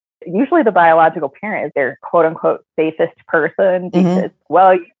usually the biological parent is their quote unquote safest person because,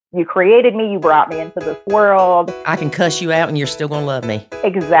 well, you created me, you brought me into this world. I can cuss you out and you're still going to love me.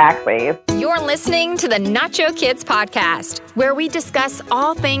 Exactly. You're listening to the Nacho Kids Podcast, where we discuss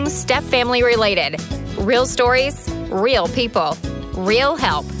all things step family related. Real stories, real people, real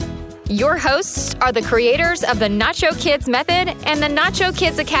help. Your hosts are the creators of the Nacho Kids Method and the Nacho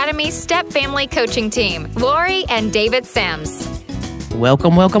Kids Academy Step Family Coaching Team, Lori and David Sims.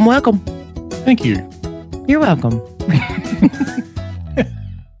 Welcome, welcome, welcome. Thank you. You're welcome.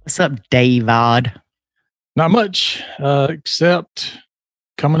 What's up, David? Not much, except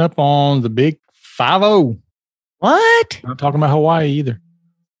coming up on the big 5-0. What? Not talking about Hawaii either.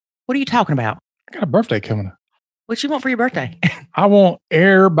 What are you talking about? I got a birthday coming up. What you want for your birthday? I want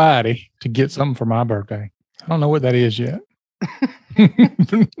everybody to get something for my birthday. I don't know what that is yet.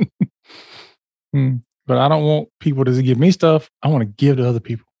 But I don't want people to give me stuff. I want to give to other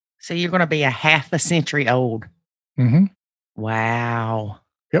people. So you're going to be a half a century old. Mm-hmm. Wow.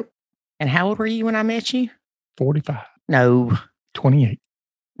 Yep. And how old were you when I met you? 45. No. 28.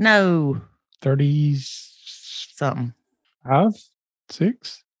 No. 30 something. 5,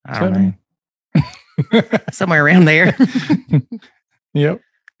 6, I 7. don't know. Somewhere around there. Yep.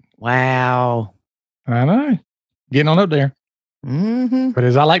 Wow. I know. Getting on up there. Mm-hmm. But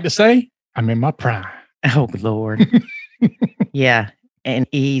as I like to say, I'm in my prime. Oh, Lord. Yeah. And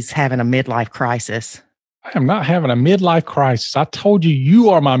he's having a midlife crisis. I am not having a midlife crisis. I told you,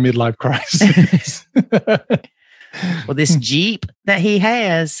 you are my midlife crisis. Well, this Jeep that he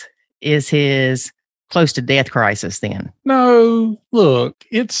has is his close to death crisis then. No, look,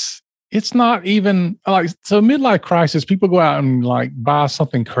 it's not even like, so midlife crisis, people go out and like buy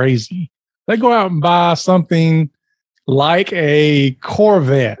something crazy. They go out and buy something like a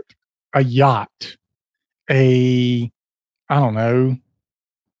Corvette, a yacht, I don't know,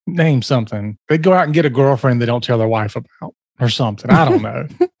 name something. They go out and get a girlfriend they don't tell their wife about or something. I don't know.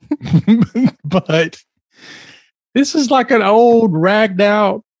 But this is like an old ragged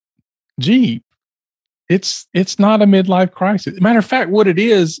out Jeep. It's not a midlife crisis. Matter of fact, what it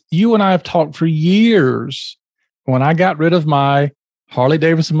is, you and I have talked for years. When I got rid of my Harley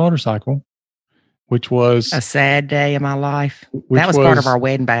Davidson motorcycle, which was a sad day in my life. That was part of our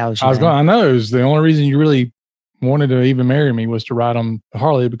wedding vows. I know. It was the only reason you really wanted to even marry me was to ride on the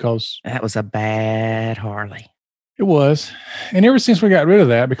Harley, because that was a bad Harley. It was. And ever since we got rid of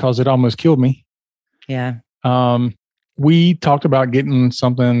that, because it almost killed me. Yeah. We talked about getting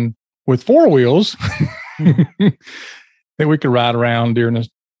something with 4 wheels that we could ride around during the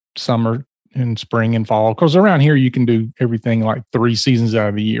summer and spring and fall. Because around here, you can do everything like 3 seasons out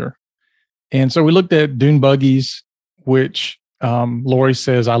of the year. And so we looked at dune buggies, which Lori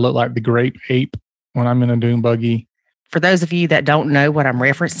says I look like the grape ape when I'm in a dune buggy. For those of you that don't know what I'm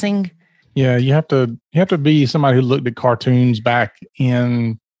referencing. Yeah, you have to be somebody who looked at cartoons back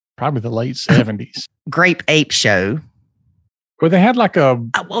in probably the late 70s. Grape Ape Show. Where they had like a...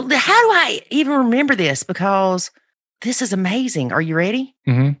 Well, how do I even remember this? Because this is amazing. Are you ready?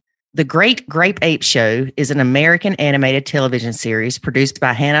 Mm-hmm. The Great Grape Ape Show is an American animated television series produced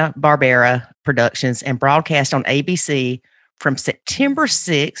by Hanna-Barbera Productions and broadcast on ABC from September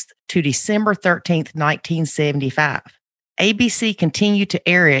 6th to December 13th, 1975. ABC continued to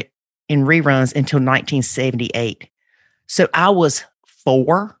air it in reruns until 1978. So I was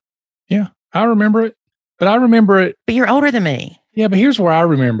 4. Yeah, I remember it. But I remember it. But you're older than me. Yeah, but here's where I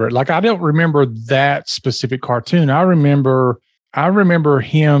remember it. Like, I don't remember that specific cartoon. I remember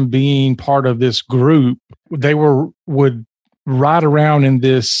him being part of this group. They would ride around in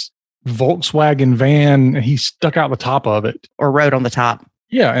this Volkswagen van, and he stuck out the top of it. Or rode on the top.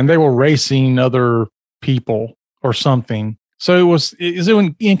 Yeah, and they were racing other people or something. So it was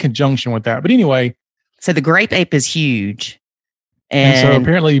in conjunction with that. But anyway. So the grape ape is huge. And so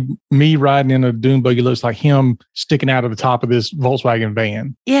apparently me riding in a dune buggy looks like him sticking out of the top of this Volkswagen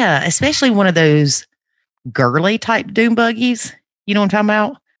van. Yeah, especially one of those girly type dune buggies. You know what I'm talking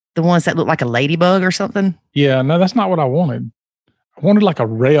about? The ones that look like a ladybug or something. Yeah, no, that's not what I wanted. I wanted like a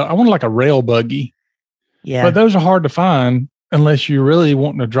rail buggy. Yeah. But those are hard to find unless you're really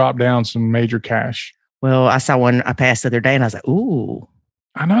wanting to drop down some major cash. Well, I saw one I passed the other day and I was like, ooh.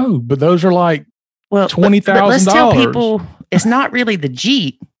 I know, but those are like $20,000. But let's tell people it's not really the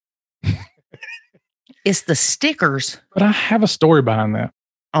Jeep. It's the stickers. But I have a story behind that.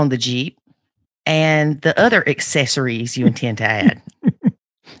 On the Jeep and the other accessories you intend to add.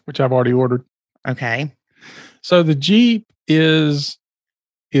 Which I've already ordered. Okay. So the Jeep is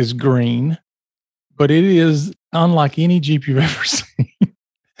green, but it is unlike any Jeep you've ever seen.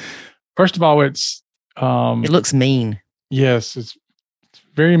 First of all, it looks mean. Yes, it's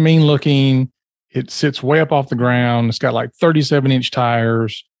very mean looking. It sits way up off the ground. It's got like 37-inch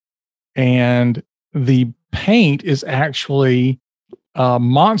tires. And the paint is actually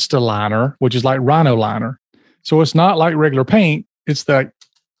Monster liner, which is like Rhino liner. So it's not like regular paint. It's that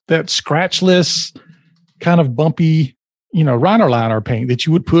scratchless kind of bumpy, Rhino liner paint that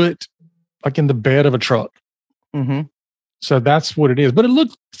you would put like in the bed of a truck. Mm-hmm. So that's what it is. But it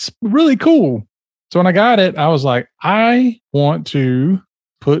looks really cool. So when I got it, I was like, I want to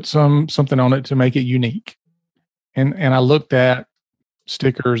put something on it to make it unique. And I looked at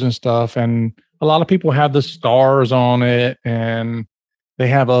stickers and stuff, and a lot of people have the stars on it, and they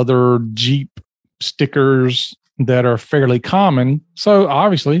have other Jeep stickers that are fairly common. So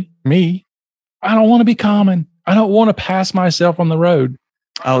obviously, me, I don't want to be common. I don't want to pass myself on the road.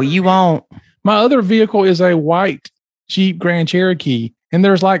 Oh, you won't. My other vehicle is a white Jeep Grand Cherokee, and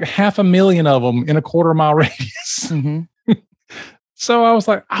there's like 500,000 of them in a quarter-mile radius. Mm-hmm. So I was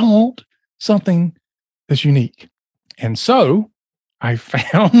like, I want something that's unique. And so I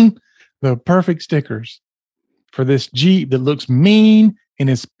found the perfect stickers for this Jeep that looks mean, and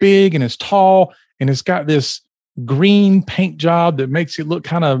it's big, and it's tall, and it's got this green paint job that makes it look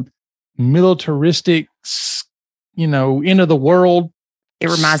kind of militaristic, end of the world. It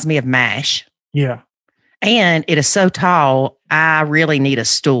reminds me of MASH. Yeah. And it is so tall, I really need a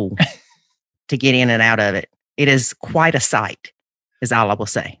stool to get in and out of it. It is quite a sight, is all I will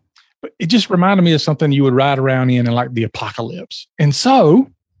say. But it just reminded me of something you would ride around in like the apocalypse. And so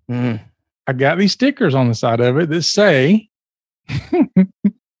I got these stickers on the side of it that say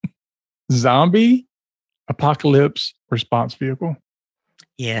Zombie Apocalypse Response Vehicle.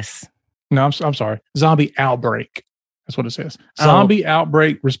 Yes. No, I'm sorry. Zombie Outbreak. That's what it says. Zombie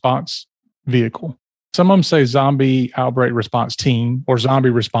Outbreak Response Vehicle. Some of them say Zombie Outbreak Response Team or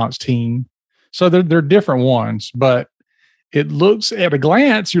Zombie Response Team. So they're different ones, but it looks at a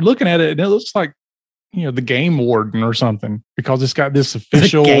glance, you're looking at it and it looks like, the game warden or something, because it's got this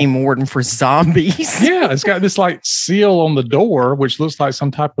official game warden for zombies. Yeah. It's got this like seal on the door, which looks like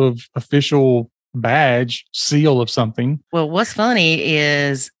some type of official badge seal of something. Well, what's funny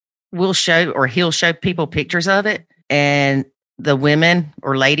is he'll show people pictures of it, and the women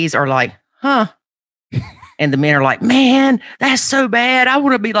or ladies are like, huh. And the men are like, man, that's so bad. I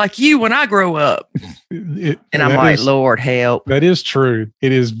want to be like you when I grow up. And I'm like, Lord, help. That is true.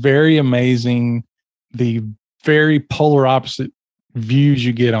 It is very amazing, the very polar opposite views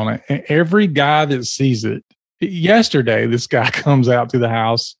you get on it. And every guy that sees it, yesterday, this guy comes out to the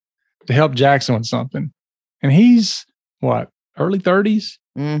house to help Jackson with something. And he's, early 30s?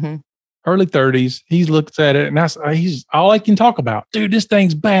 Mm-hmm. Early 30s. He looks at it, and he's all I can talk about. Dude, this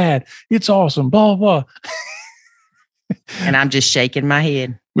thing's bad. It's awesome. Blah, blah. And I'm just shaking my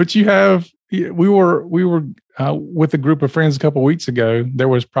head. But we were with a group of friends a couple of weeks ago. There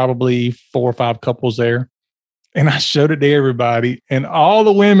was probably 4 or 5 couples there, and I showed it to everybody, and all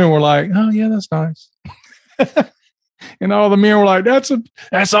the women were like, "Oh yeah, that's nice," and all the men were like,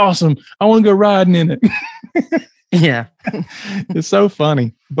 "That's awesome. I want to go riding in it." Yeah, it's so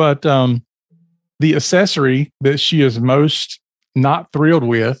funny. But the accessory that she is most not thrilled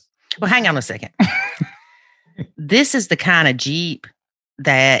with. Well, hang on a second. This is the kind of Jeep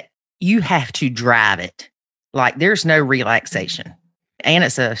that you have to drive it. Like there's no relaxation, and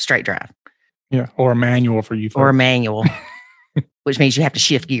it's a straight drive. Yeah, or a manual for you folks. Or a manual, which means you have to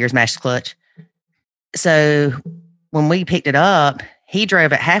shift gears, mash the clutch. So when we picked it up, he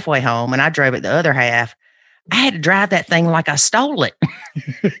drove it halfway home, and I drove it the other half. I had to drive that thing like I stole it.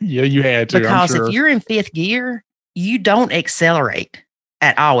 Yeah, you had to. Because if you're in 5th gear, you don't accelerate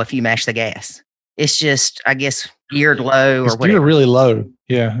at all if you mash the gas. It's just, I guess, geared low or whatever. It's geared really low.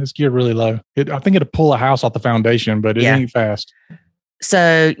 Yeah, it's geared really low. I think it'll pull a house off the foundation, but it ain't fast.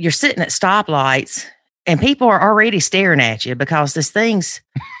 So you're sitting at stoplights, and people are already staring at you because this thing's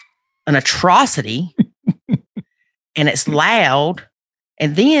an atrocity, and it's loud.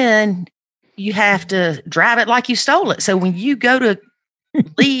 And then you have to drive it like you stole it. So when you go to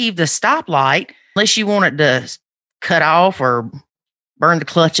leave the stoplight, unless you want it to cut off or burn the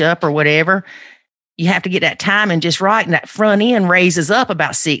clutch up or whatever, you have to get that timing just right. And that front end raises up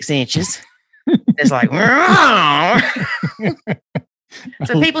about 6 inches. It's like,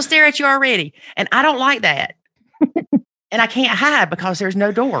 so people stare at you already. And I don't like that. And I can't hide because there's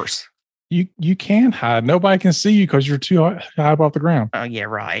no doors. You can hide. Nobody can see you because you're too high up off the ground. Oh, yeah,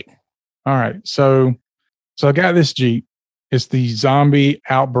 right. All right. So I got this Jeep. It's the Zombie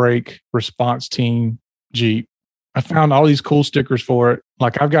Outbreak Response Team Jeep. I found all these cool stickers for it.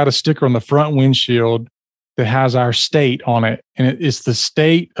 Like I've got a sticker on the front windshield that has our state on it. And it's the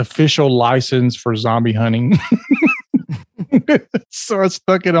state official license for zombie hunting. So I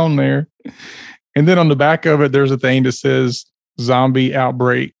stuck it on there. And then on the back of it, there's a thing that says Zombie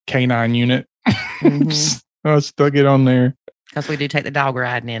Outbreak Canine Unit. So I stuck it on there. Because we do take the dog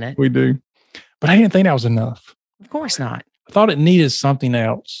riding in it. We do. But I didn't think that was enough. Of course not. I thought it needed something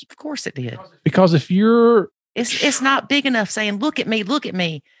else. Of course it did. Because if you're... It's not big enough saying, look at me, look at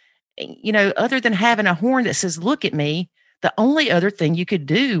me. You know, other than having a horn that says, look at me, the only other thing you could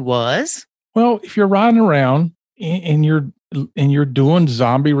do was... Well, if you're riding around and you're doing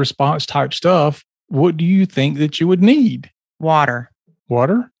zombie response type stuff, what do you think that you would need? Water.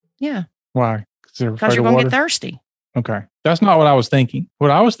 Water? Yeah. Why? Because you're going to get thirsty. Okay. That's not what I was thinking. What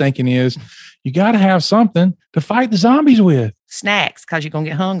I was thinking is you got to have something to fight the zombies with. Snacks, because you're going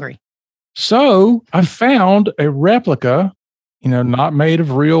to get hungry. So I found a replica, not made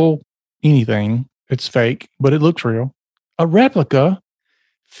of real anything. It's fake, but it looks real. A replica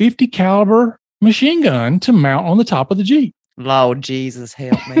 50 caliber machine gun to mount on the top of the Jeep. Lord Jesus,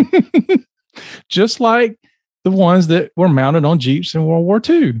 help me. Just like the ones that were mounted on Jeeps in World War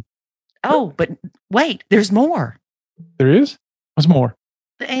II. Oh, but wait, there's more. There is? What's more?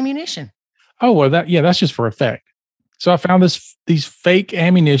 The ammunition. Oh, well, that's just for effect. So I found these fake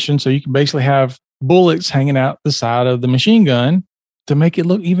ammunition, so you can basically have bullets hanging out the side of the machine gun to make it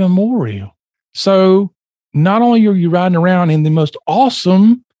look even more real. So not only are you riding around in the most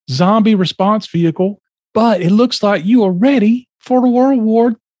awesome zombie response vehicle, but it looks like you are ready for the World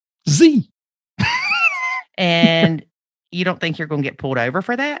War Z. And you don't think you're going to get pulled over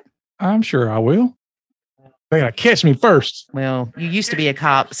for that? I'm sure I will. They got to catch me first. Well, you used to be a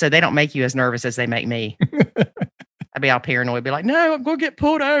cop, so they don't make you as nervous as they make me. I'd be all paranoid, be like, no, I'm going to get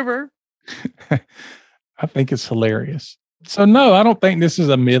pulled over. I think it's hilarious. So no, I don't think this is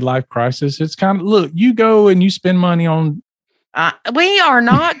a midlife crisis. It's kind of, look, you go and you spend money on. We are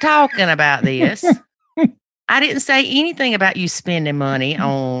not talking about this. I didn't say anything about you spending money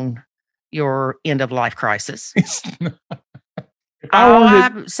on your end of life crisis. All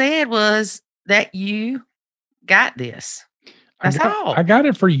I said was that you got this. That's all. I got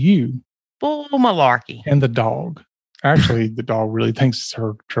it for you. Bull malarkey. And the dog. Actually, the dog really thinks it's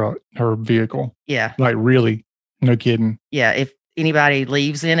her truck, her vehicle. Yeah. Like really, no kidding. Yeah. If anybody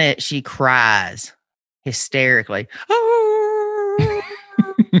leaves in it, she cries hysterically.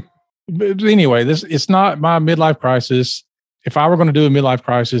 But anyway, it's not my midlife crisis. If I were going to do a midlife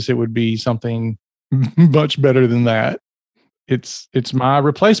crisis, it would be something much better than that. It's my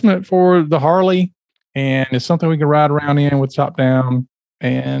replacement for the Harley, and it's something we can ride around in with top down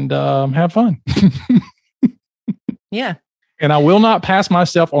and have fun. Yeah. And I will not pass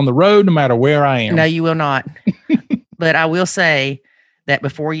myself on the road no matter where I am. No, you will not. But I will say that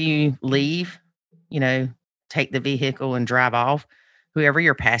before you leave, take the vehicle and drive off, whoever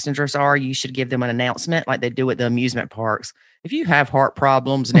your passengers are, you should give them an announcement like they do at the amusement parks. If you have heart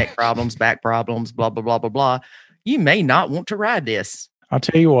problems, neck problems, back problems, blah, blah, blah, blah, blah, you may not want to ride this. I'll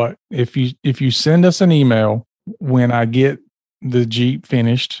tell you what, if you send us an email when I get the Jeep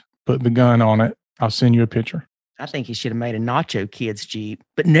finished, put the gun on it, I'll send you a picture. I think you should have made a Nacho Kids Jeep,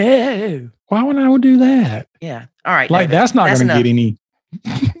 but no. Why would I do that? Yeah. All right. Like, that's not going to get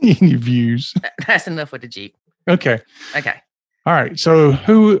any views. That's enough with the Jeep. Okay. Okay. All right. So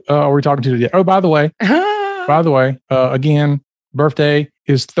who are we talking to today? Oh, by the way, again, birthday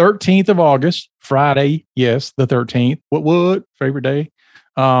is 13th of August, Friday. Yes, the 13th. What? Favorite day?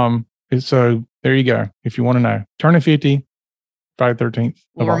 So there you go. If you want to know, turning 50, Friday 13th.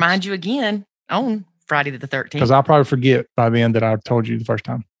 We'll remind you again on Friday the 13th. Because I'll probably forget by then that I told you the first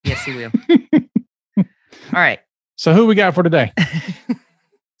time. Yes, he will. All right. So who we got for today?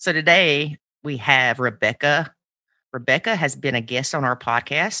 So today we have Rebeccah. Rebeccah has been a guest on our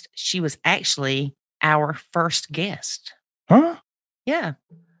podcast. She was actually our first guest. Huh? Yeah.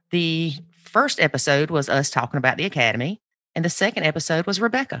 The first episode was us talking about the Academy, and the second episode was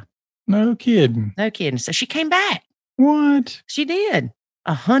Rebeccah. No kidding. No kidding. So she came back. What? She did.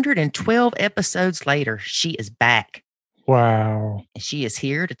 112 episodes later, she is back. Wow. And she is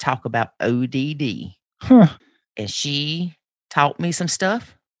here to talk about ODD. Huh. And she taught me some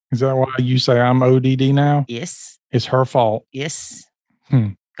stuff. Is that why you say I'm ODD now? Yes. It's her fault. Yes.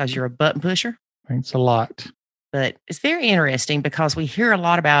 Because you're a button pusher. Thanks a lot. But it's very interesting because we hear a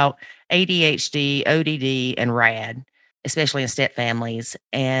lot about ADHD, ODD, and RAD, especially in step families.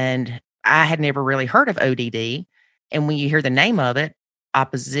 And I had never really heard of ODD. And when you hear the name of it,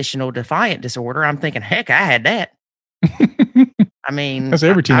 Oppositional Defiant disorder, I'm thinking, heck, I had that. I mean, that's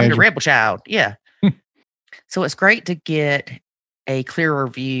every teenager. I'm the rebel child. Yeah. So it's great to get a clearer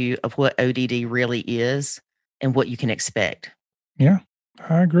view of what ODD really is and what you can expect. Yeah,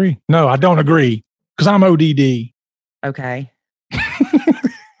 I agree. No, I don't agree because I'm ODD. Okay.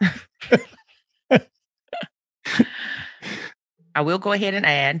 I will go ahead and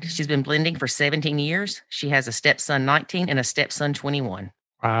add, she's been blending for 17 years. She has a stepson 19 and a stepson 21.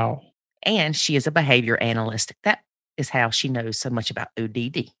 Wow. And she is a behavior analyst. That is how she knows so much about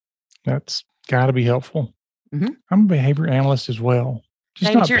ODD. That's got to be helpful. Mm-hmm. I'm a behavior analyst as well.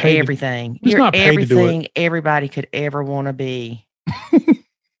 Just David, you're everything. You're everything everybody could ever want to be.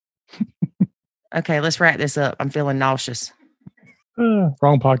 Okay, let's wrap this up. I'm feeling nauseous.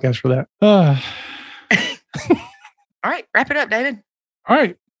 Wrong podcast for that. All right, wrap it up, David. All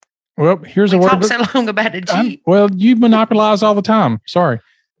right. Well, here's a word. Talk so long about the G. Well, you monopolize all the time. Sorry.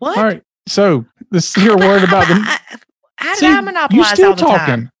 What? All right. So this is your word about the. How did I monopolize you still all the talking.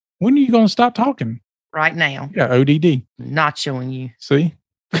 Time? When are you going to stop talking? Right now. Yeah, ODD. Not showing you. See?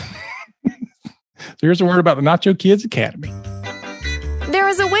 So here's a word about the Nacho Kids Academy. There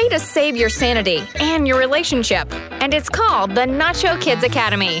is a way to save your sanity and your relationship, and it's called the Nacho Kids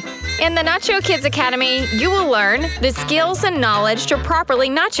Academy. In the Nacho Kids Academy, you will learn the skills and knowledge to properly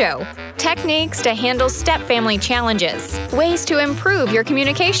nacho, techniques to handle step-family challenges, ways to improve your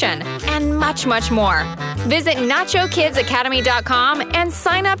communication, and much, much more. Visit NachoKidsAcademy.com and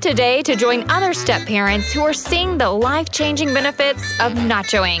sign up today to join other step parents who are seeing the life-changing benefits of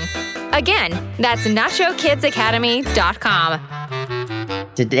nachoing. Again, that's NachoKidsAcademy.com.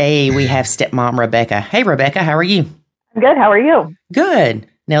 Today we have stepmom Rebeccah. Hey, Rebeccah, how are you? I'm good. How are you? Good.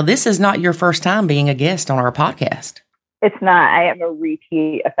 Now, this is not your first time being a guest on our podcast. It's not. I am a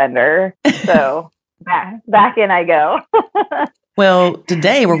repeat offender. So back in I go. Well,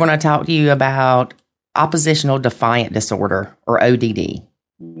 today we're going to talk to you about oppositional defiant disorder, or ODD.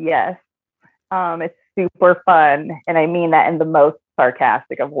 Yes. It's super fun. And I mean that in the most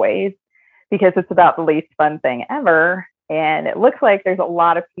sarcastic of ways, because it's about the least fun thing ever. And it looks like there's a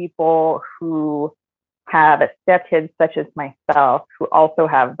lot of people who have stepkids such as myself who also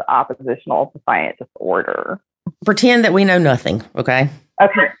have the oppositional defiant disorder. Pretend that we know nothing, okay?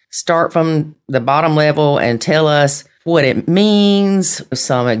 Okay. Start from the bottom level and tell us what it means,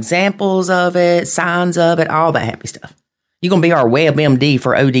 some examples of it, signs of it, all that happy stuff. You're going to be our WebMD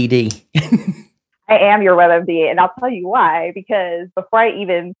for ODD. I am your WebMD, and I'll tell you why, because before I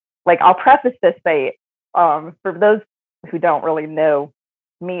even, I'll preface this by, for those who don't really know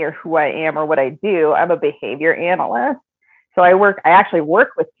me or who I am or what I do, I'm a behavior analyst. So I actually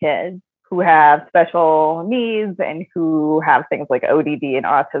work with kids who have special needs and who have things like ODD and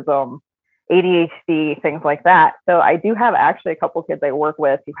autism, ADHD, things like that. So I do have actually a couple kids I work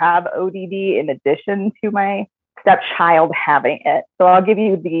with who have ODD in addition to my stepchild having it. So I'll give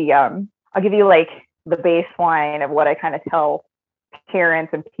you the baseline of what I kind of tell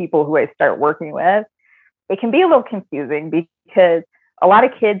parents and people who I start working with. It can be a little confusing because a lot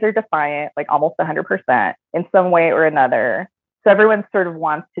of kids are defiant, like almost 100% in some way or another. So everyone sort of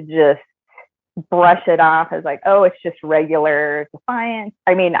wants to just brush it off as like, oh, it's just regular defiance.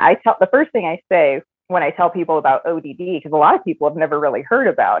 I mean, the first thing I say when I tell people about ODD, because a lot of people have never really heard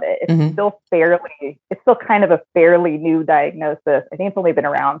about it, it's still kind of a fairly new diagnosis. I think it's only been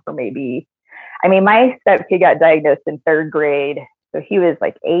around for my stepkid got diagnosed in 3rd grade. So he was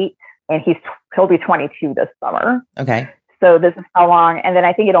like 8 and he'll be 22 this summer. Okay. So this is how long. And then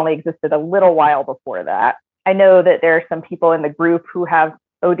I think it only existed a little while before that. I know that there are some people in the group who have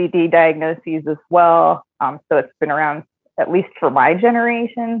ODD diagnoses as well. So it's been around at least for my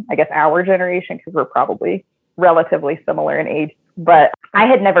generation, I guess our generation, because we're probably relatively similar in age. But I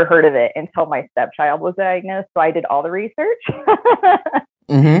had never heard of it until my stepchild was diagnosed. So I did all the research.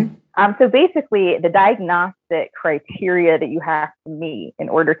 So basically, the diagnostic criteria that you have to meet in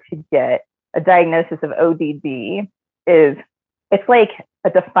order to get a diagnosis of ODD it's like a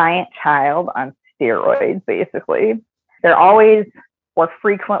defiant child on steroids, basically. They're always or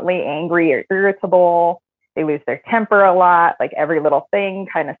frequently angry or irritable. They lose their temper a lot. Like every little thing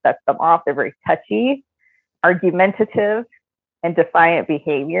kind of sets them off. They're very touchy, argumentative, and defiant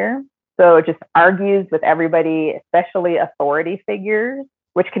behavior. So it just argues with everybody, especially authority figures,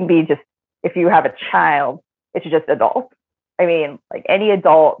 which can be just, if you have a child, it's just adults. I mean, like any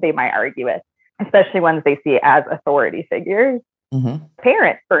adult they might argue with, especially ones they see as authority figures.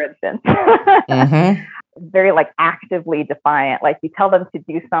 Parents, for instance, very actively defiant. Like you tell them to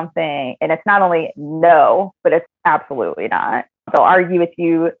do something and it's not only no, but it's absolutely not. They'll argue with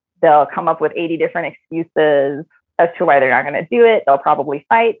you. They'll come up with 80 different excuses as to why they're not going to do it. They'll probably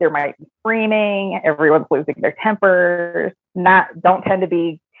fight. There might be screaming. Everyone's losing their tempers. Don't tend to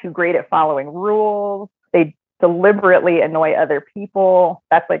be too great at following rules. They deliberately annoy other people.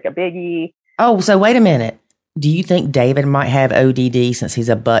 That's like a biggie. Oh, so wait a minute. Do you think David might have ODD since he's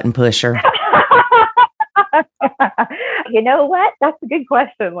a button pusher? You know what? That's a good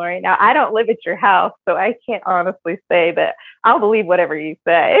question, Lori. Now, I don't live at your house, so I can't honestly say that I'll believe whatever you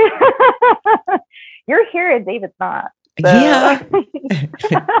say. You're here and David's not. So. Yeah.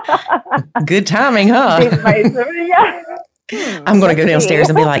 Good timing, huh? I'm going to go downstairs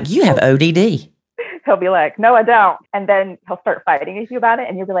and be like, you have ODD. He'll be like, no, I don't. And then he'll start fighting with you about it.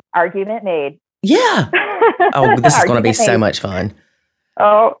 And you'll be like, argument made. Yeah. Oh, this is going to be so much fun.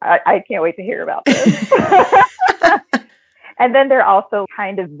 Oh, I can't wait to hear about this. And then they're also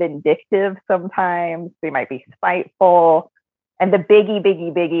kind of vindictive sometimes. They might be spiteful. And the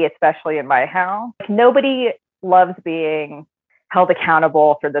biggie, especially in my house, nobody loves being held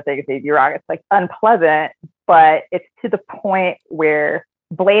accountable for the things they do wrong. It's like unpleasant, but it's to the point where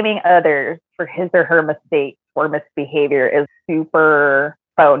blaming others for his or her mistakes or misbehavior is super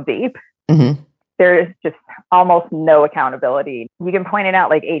bone deep. Mm-hmm. There is just almost no accountability. You can point it out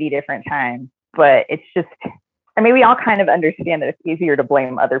like 80 different times, but it's just, I mean, we all kind of understand that it's easier to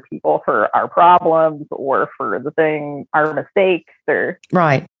blame other people for our problems or for the thing, our mistakes, or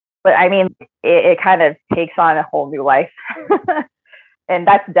right. But I mean, it kind of takes on a whole new life. And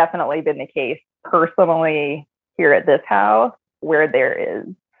that's definitely been the case personally here at this house, where there is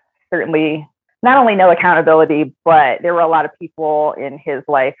certainly not only no accountability, but there were a lot of people in his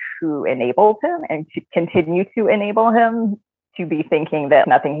life who enabled him and to continue to enable him to be thinking that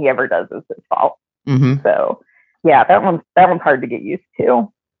nothing he ever does is his fault. Mm-hmm. So yeah, that one's hard to get used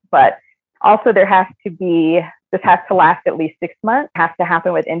to. But also there has to be, this has to last at least 6 months. It has to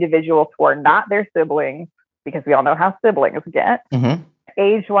happen with individuals who are not their siblings, because we all know how siblings get. Mm-hmm.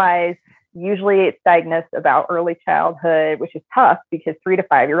 Age-wise, usually it's diagnosed about early childhood, which is tough because 3 to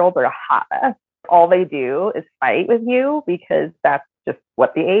 5 year olds are a hot mess. All they do is fight with you because that's just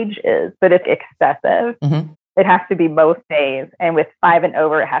what the age is. But it's excessive. Mm-hmm. It has to be most days. And with 5 and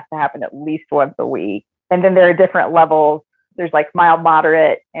over, it has to happen at least once a week. And then there are different levels. There's like mild,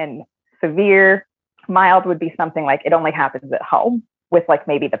 moderate, and severe. Mild would be something like it only happens at home with like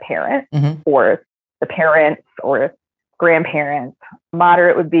maybe the parent mm-hmm. or the parents or grandparents.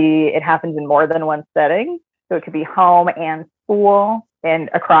 Moderate would be it happens in more than one setting. So it could be home and school and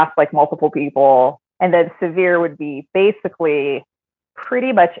across like multiple people. And then severe would be basically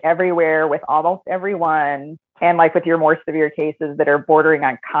pretty much everywhere with almost everyone. And like with your more severe cases that are bordering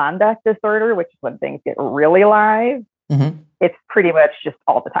on conduct disorder, which is when things get really live, mm-hmm. it's pretty much just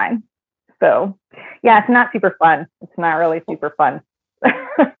all the time. So yeah, it's not super fun. It's not really super fun.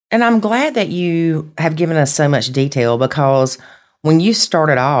 And I'm glad that you have given us so much detail, because when you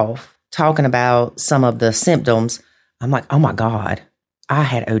started off talking about some of the symptoms, I'm like, oh my God, I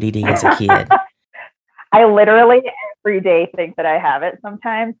had ODD as a kid. I literally every day think that I have it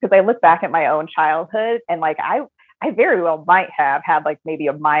sometimes, because I look back at my own childhood and like I very well might have had like maybe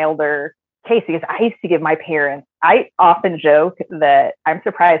a milder case, because I used to give my parents, I often joke that I'm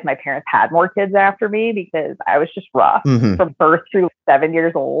surprised my parents had more kids after me, because I was just rough mm-hmm. from birth through 7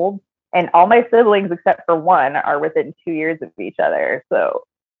 years old. And all my siblings, except for one, are within 2 years of each other. So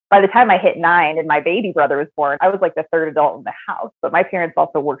by the time I hit 9 and my baby brother was born, I was like the third adult in the house. But my parents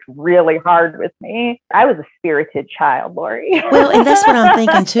also worked really hard with me. I was a spirited child, Lori. Well, and that's what I'm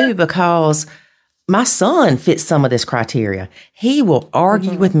thinking too, because my son fits some of this criteria. He will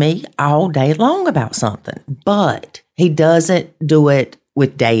argue mm-hmm. with me all day long about something, but he doesn't do it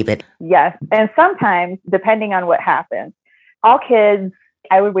with David. Yes. And sometimes, depending on what happens, all kids,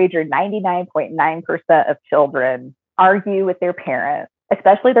 I would wager 99.9% of children argue with their parents,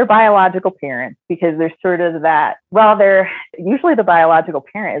 especially their biological parents, because there's sort of that, well, they're usually the biological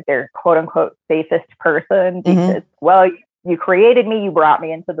parent is their quote unquote safest person because, mm-hmm. well, you created me, you brought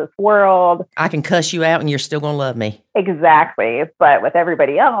me into this world. I can cuss you out and you're still going to love me. Exactly. But with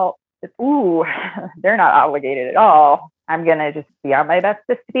everybody else, it's, ooh, they're not obligated at all. I'm going to just be on my best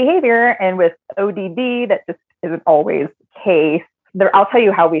behavior. And with ODD, that just isn't always the case. I'll tell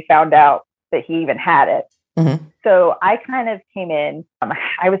you how we found out that he even had it. Mm-hmm. So I kind of came in,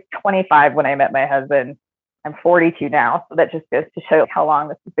 I was 25 when I met my husband. I'm 42 now. So that just goes to show how long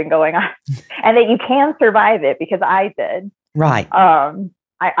this has been going on and that you can survive it, because I did. Right.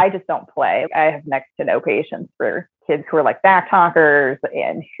 I just don't play. I have next to no patience for kids who are like back talkers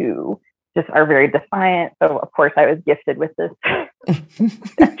and who just are very defiant. So of course I was gifted with this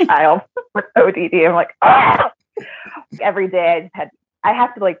child with ODD. I'm like, oh! Every day I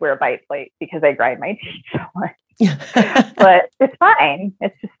have to like wear a bite plate because I grind my teeth so much. But it's fine.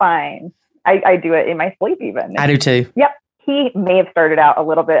 It's just fine. I do it in my sleep even. I do too. Yep. He may have started out a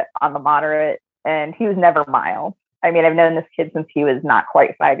little bit on the moderate, and he was never mild. I mean, I've known this kid since he was not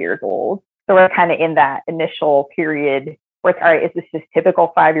quite 5 years old. So we're kind of in that initial period where it's, all right, is this just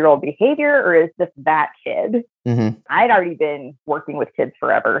typical 5-year-old behavior or is this that kid? Mm-hmm. I'd already been working with kids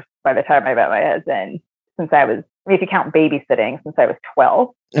forever by the time I met my husband, since I was, if you count babysitting, since I was 12.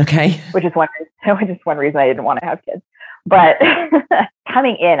 Okay. Which is one reason I didn't want to have kids. But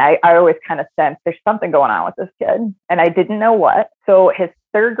coming in, I always kind of sensed there's something going on with this kid, and I didn't know what. So his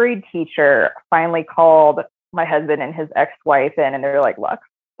 3rd grade teacher finally called my husband and his ex-wife in, and they're like, look,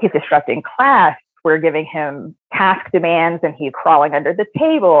 he's disrupting class. We're giving him task demands and he's crawling under the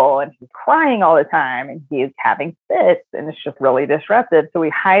table and he's crying all the time and he's having fits and it's just really disruptive. So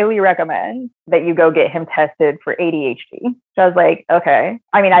we highly recommend that you go get him tested for ADHD. So I was like, okay.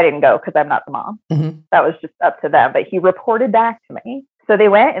 I mean, I didn't go because I'm not the mom. Mm-hmm. That was just up to them. But he reported back to me. So they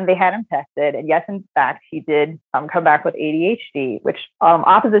went and they had him tested. And yes, in fact, he did come back with ADHD, which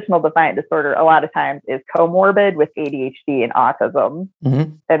oppositional defiant disorder a lot of times is comorbid with ADHD and autism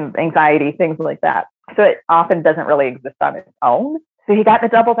and anxiety, things like that. So it often doesn't really exist on its own. So he got the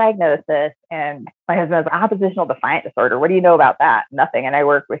double diagnosis, and my husband has oppositional defiant disorder. What do you know about that? Nothing. And I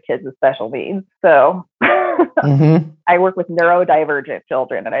work with kids with special needs. So I work with neurodivergent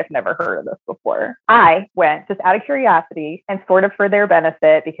children, and I've never heard of this before. I went just out of curiosity and sort of for their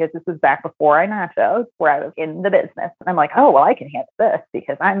benefit, because this was back before I nachos, where I was in the business. And I'm like, oh, well, I can handle this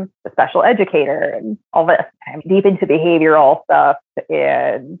because I'm a special educator and all this. I'm deep into behavioral stuff,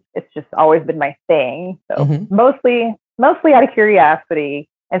 and it's just always been my thing. So mostly out of curiosity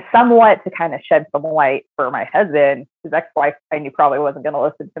and somewhat to kind of shed some light for my husband. His ex-wife, I knew probably wasn't going to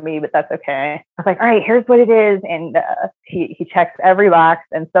listen to me, but that's okay. I was like, all right, here's what it is. And he checks every box,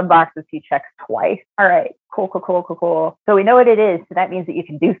 and some boxes he checks twice. All right, cool. So we know what it is. So that means that you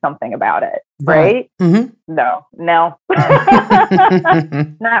can do something about it, right? Mm-hmm. No,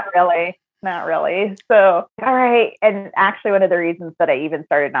 not really. So, all right. And actually, one of the reasons that I even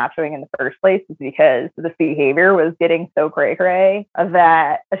started nachoing in the first place is because this behavior was getting so cray-cray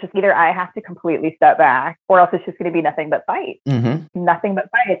that it's just either I have to completely step back, or else it's just going to be nothing but fight. Nothing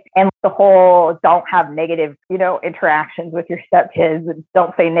but fight. And the whole don't have negative, interactions with your stepkids and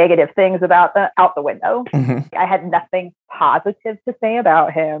don't say negative things about them out the window. I had nothing positive to say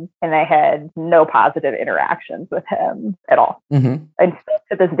about him, and I had no positive interactions with him at all. And still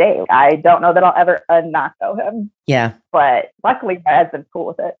to this day, I don't know that I'll ever un-nacho him. Yeah. But luckily, my husband's cool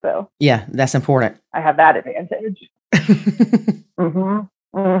with it. So yeah, that's important. I have that advantage.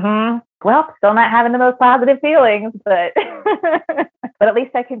 Well, still not having the most positive feelings, but but at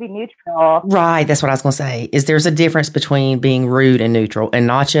least I can be neutral. Right. That's what I was going to say. Is there's a difference between being rude and neutral, and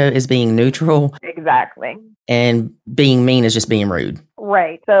Nacho is being neutral. Exactly. And being mean is just being rude.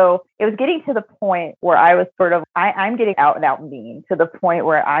 Right. So it was getting to the point where I was sort of, I'm getting out and out mean, to the point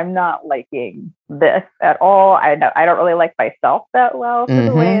where I'm not liking this at all. I don't really like myself that well for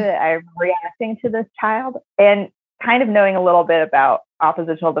the way that I'm reacting to this child. And kind of knowing a little bit about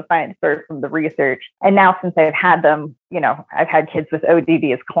oppositional defiant disorder from the research. And now since I've had them, I've had kids with ODD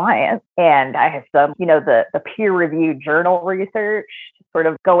as clients, and I have some, the peer-reviewed journal research to sort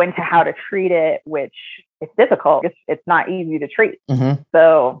of go into how to treat it, which it's difficult. It's not easy to treat.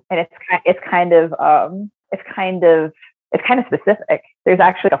 So, and it's kind of specific. There's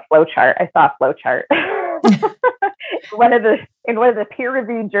actually a flow chart. I saw a flow chart. in one of the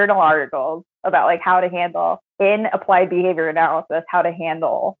peer-reviewed journal articles about like how to handle in applied behavior analysis, how to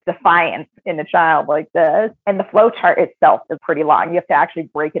handle defiance in a child like this. And the flow chart itself is pretty long. You have to actually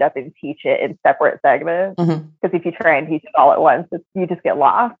break it up and teach it in separate segments. Because if you try and teach it all at once, you just get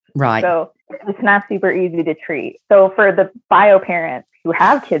lost. Right. So it's not super easy to treat. So for the bio parents who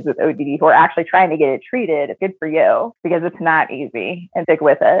have kids with ODD who are actually trying to get it treated, it's good for you, because it's not easy, and stick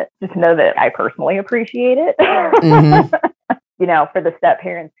with it. Just know that I personally appreciate it. For the step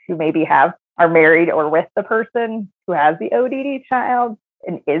parents who maybe are married or with the person who has the ODD child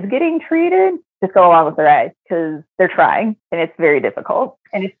and is getting treated, just go along with the ride, because they're trying, and it's very difficult.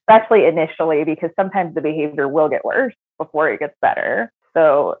 And especially initially, because sometimes the behavior will get worse before it gets better.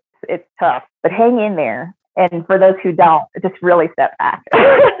 So it's tough, but hang in there. And for those who don't, just really step back.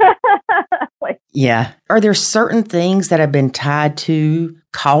 Yeah. Are there certain things that have been tied to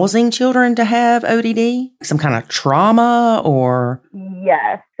causing children to have ODD? Some kind of trauma or?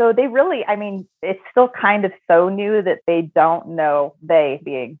 Yes. So they really, it's still kind of so new that they don't know, they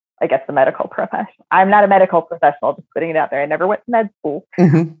being, I guess, the medical professional. I'm not a medical professional, just putting it out there. I never went to med school.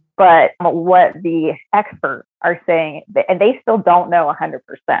 But what the experts are saying, and they still don't know 100%,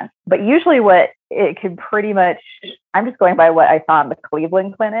 but usually what it could pretty much, I'm just going by what I saw in the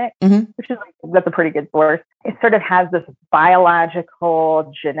Cleveland Clinic, which is that's a pretty good source. It sort of has this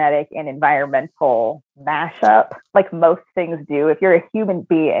biological, genetic, and environmental mashup, like most things do. If you're a human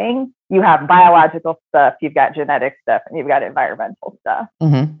being, you have biological stuff, you've got genetic stuff, and you've got environmental stuff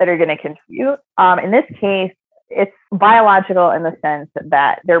that are going to contribute. In this case, it's biological in the sense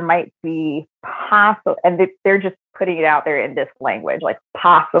that there might be possible, and they're just putting it out there in this language, like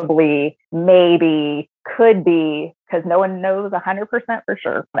possibly, maybe, could be, because no one knows 100% for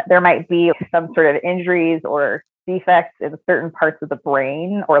sure. There might be some sort of injuries or defects in certain parts of the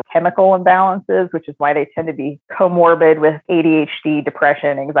brain or chemical imbalances, which is why they tend to be comorbid with ADHD,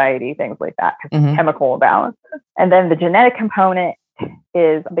 depression, anxiety, things like that, chemical imbalances. And then the genetic component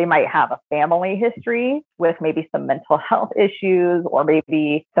is they might have a family history with maybe some mental health issues, or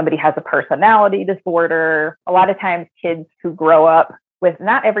maybe somebody has a personality disorder. A lot of times kids who grow up with,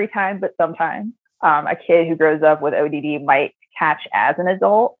 not every time, but sometimes, a kid who grows up with ODD might catch as an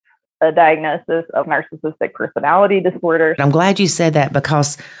adult a diagnosis of narcissistic personality disorder. I'm glad you said that,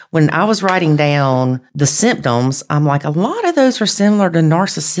 because when I was writing down the symptoms, I'm like, a lot of those are similar to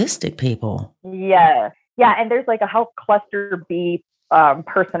narcissistic people. Yeah. Yeah. And there's like a health cluster B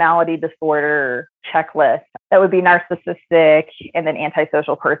personality disorder checklist that would be narcissistic, and then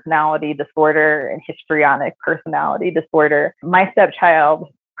antisocial personality disorder and histrionic personality disorder. My stepchild,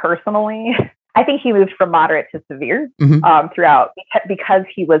 personally, I think he moved from moderate to severe throughout, because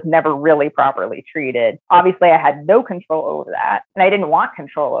he was never really properly treated. Obviously, I had no control over that, and I didn't want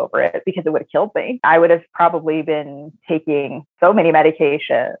control over it because it would have killed me. I would have probably been taking so many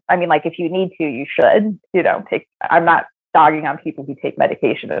medications. I mean, like, if you need to, you should, take. I'm not dogging on people who take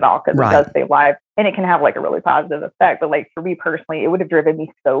medication at all, because it does save lives and it can have like a really positive effect. But like for me personally, it would have driven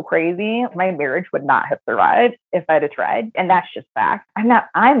me so crazy. My marriage would not have survived if I'd have tried. And that's just fact. I'm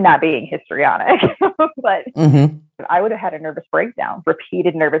not being histrionic, but I would have had a nervous breakdown,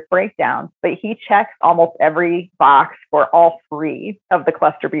 repeated nervous breakdown. But he checks almost every box for all three of the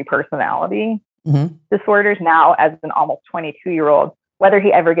cluster B personality disorders now as an almost 22-year-old. Whether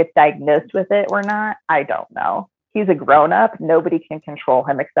he ever gets diagnosed with it or not, I don't know. He's a grown-up. Nobody can control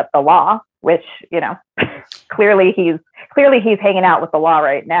him except the law, which, clearly he's hanging out with the law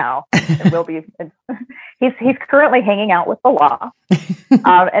right now. It will be. He's currently hanging out with the law.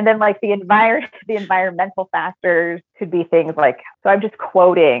 And then like the environmental factors could be things like, so I'm just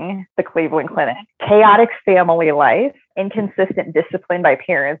quoting the Cleveland Clinic, chaotic family life, inconsistent discipline by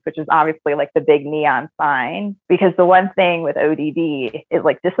parents, which is obviously like the big neon sign, because the one thing with ODD is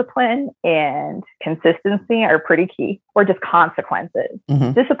like discipline and consistency are pretty key, or just consequences.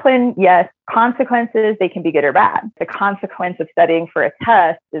 Discipline, yes. Consequences, they can be good or bad. The consequence of studying for a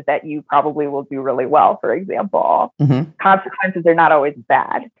test is that you probably will do really well, for example. Consequences are not always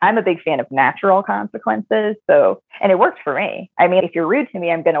bad. I'm a big fan of natural consequences. And it works for me. I mean, if you're rude to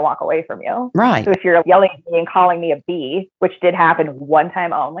me, I'm going to walk away from you. Right. So if you're yelling at me and calling me a B, which did happen one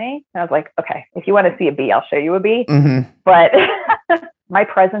time only, and I was like, okay, if you want to see a B, I'll show you a B. But my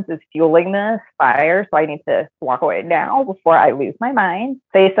presence is fueling this fire, so I need to walk away now before I lose my mind,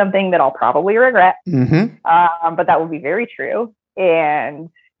 say something that I'll probably regret, but that will be very true. And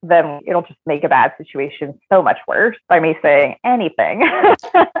then it'll just make a bad situation so much worse by me saying anything.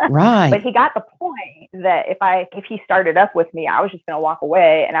 Right. But he got the point that if he started up with me, I was just going to walk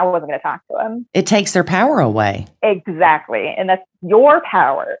away and I wasn't going to talk to him. It takes their power away. Exactly. And that's your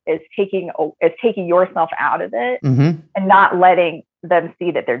power, is taking yourself out of it and not letting them see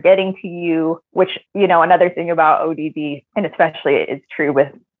that they're getting to you, which, another thing about ODD, and especially it's true with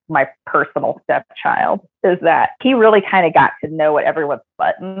my personal stepchild, is that he really kind of got to know what everyone's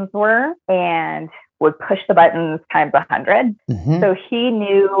buttons were and would push the buttons times 100. So he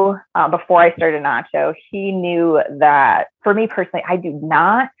knew, before I started Nacho, he knew that for me personally, I do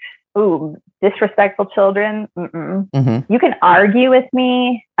not disrespectful children. You can argue with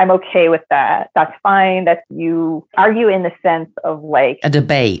me. I'm okay with that. That's fine. That's you argue in the sense of like a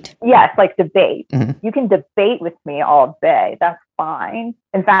debate. Yes, like debate. You can debate with me all day. That's fine.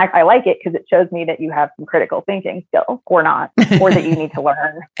 In fact, I like it because it shows me that you have some critical thinking skills, or not, or that you need to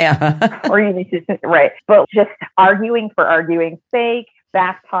learn, or you need to, right. But just arguing for arguing's sake,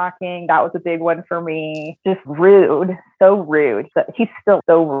 back talking, that was a big one for me. Just rude, so rude. He's still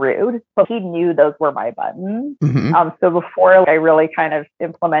so rude, but he knew those were my buttons. So before I really kind of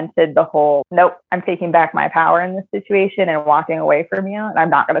implemented the whole, nope, I'm taking back my power in this situation and walking away from you, and I'm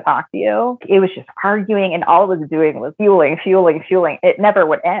not going to talk to you. It was just arguing, and all it was doing was fueling. It never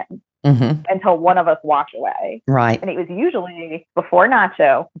would end. until one of us walked away. Right. And it was usually before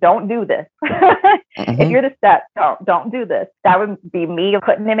Nacho, don't do this. If you're the step, don't do this. That would be me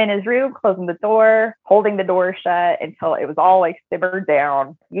putting him in his room, closing the door, holding the door shut until it was all like simmered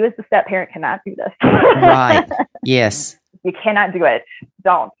down. You as the step parent cannot do this. Right. Yes. You cannot do it.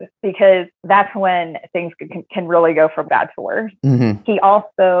 Don't, because that's when things can really go from bad to worse. He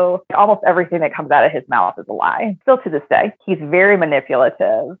also, almost everything that comes out of his mouth is a lie. Still to this day, he's very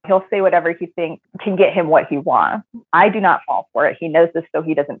manipulative. He'll say whatever he thinks can get him what he wants. I do not fall for it. He knows this, so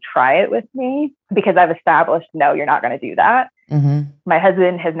he doesn't try it with me because I've established, no, you're not going to do that. My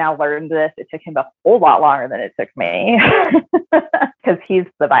husband has now learned this. It took him a whole lot longer than it took me because he's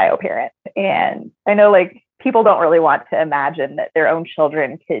the bio parent. And I know like people don't really want to imagine that their own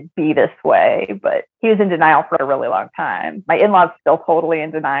children could be this way, but he was in denial for a really long time. My in-laws still totally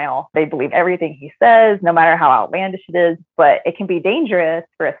in denial. They believe everything he says, no matter how outlandish it is, but it can be dangerous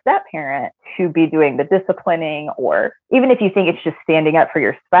for a step parent to be doing the disciplining, or even if you think it's just standing up for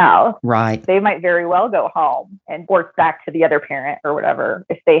your spouse, right? They might very well go home and work back to the other parent or whatever.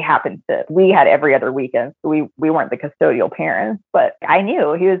 If they happen to, we had every other weekend, so we weren't the custodial parents, but I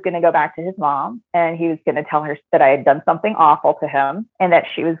knew he was going to go back to his mom and he was going to tell her that I had done something awful to him and that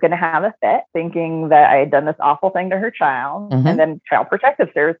she was going to have a fit, thinking that I had done this awful thing to her child. And then Child Protective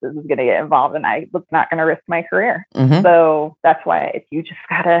Services was going to get involved and I was not going to risk my career. So that's why you just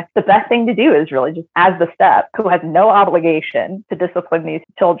gotta, the best thing to do is really just, as the step who has no obligation to discipline these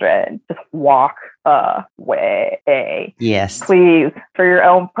children, just walk away. Yes. Please, for your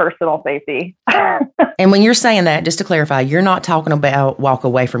own personal safety. And when you're saying that, just to clarify, you're not talking about walk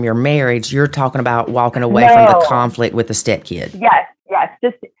away from your marriage. You're talking about walking away from the conflict with the stepkid. Yes.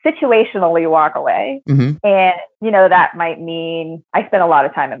 Just situationally walk away. And, that might mean I spent a lot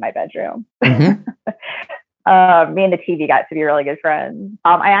of time in my bedroom. Me and the TV got to be really good friends.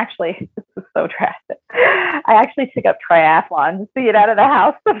 This is so drastic. I actually took up triathlons to get out of the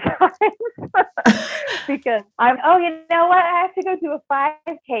house sometimes because you know what? I have to go do a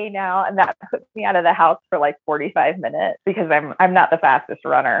 5K now. And that puts me out of the house for like 45 minutes because I'm not the fastest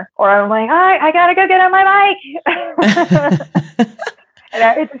runner. Or I'm like, all right, I got to go get on my bike. And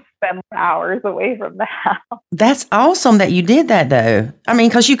I just spend hours away from the house. That's awesome that you did that, though. I mean,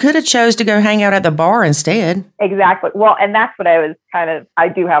 because you could have chose to go hang out at the bar instead. Exactly. Well, and that's what I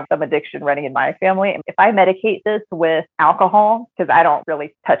do have some addiction running in my family. If I medicate this with alcohol, because I don't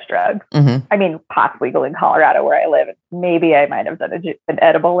really touch drugs. I mean, pot's legal in Colorado where I live. Maybe I might have done an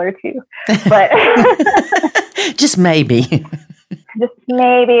edible or two, but just maybe. Just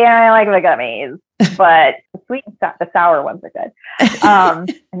maybe I like the gummies, but the sweet and the sour ones are good.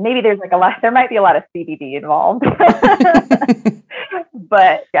 And maybe there might be a lot of CBD involved.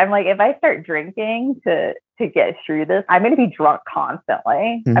 But I'm like, if I start drinking to get through this, I'm going to be drunk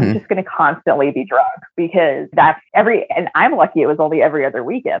constantly. I'm just going to constantly be drunk because and I'm lucky it was only every other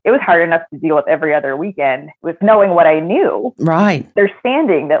weekend. It was hard enough to deal with every other weekend with knowing what I knew. Right.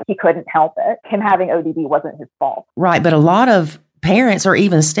 Understanding that he couldn't help it. Him having ODD wasn't his fault. Right. But a lot of parents or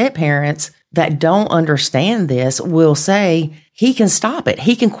even step parents that don't understand this will say he can stop it.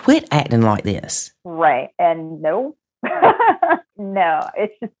 He can quit acting like this. Right. And no,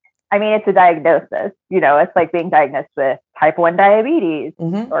 it's just, it's a diagnosis. It's like being diagnosed with type 1 diabetes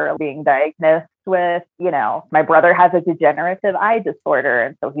or being diagnosed with, my brother has a degenerative eye disorder.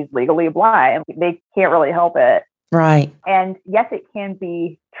 And so he's legally blind. They can't really help it. Right. And yes, it can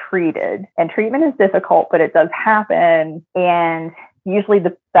be treated, and treatment is difficult, but it does happen. And usually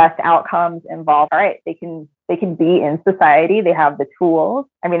the best outcomes involve, all right, they can be in society. They have the tools.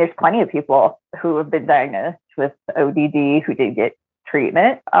 There's plenty of people who have been diagnosed with ODD who did get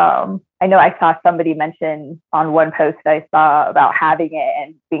treatment. I know I saw somebody mention on one post I saw about having it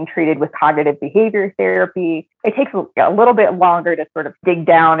and being treated with cognitive behavior therapy. It takes a little bit longer to sort of dig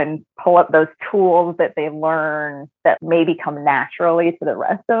down and pull up those tools that they learn that maybe come naturally to the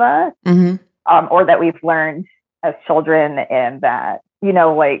rest of us, or that we've learned as children, and that,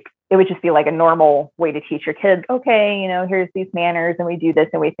 it would just be like a normal way to teach your kids, okay, here's these manners and we do this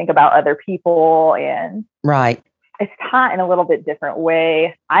and we think about other people. And right. It's taught in a little bit different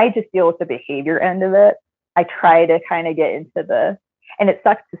way. I just deal with the behavior end of it. I try to kind of get into and it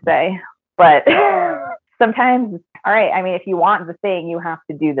sucks to say, but sometimes, all right, if you want the thing, you have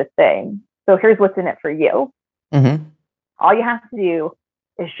to do the thing. So here's what's in it for you. All you have to do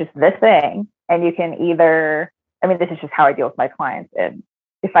is just this thing. And you can either, this is just how I deal with my clients. And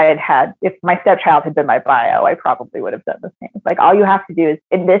if my stepchild had been my bio, I probably would have done the same. It's like, all you have to do is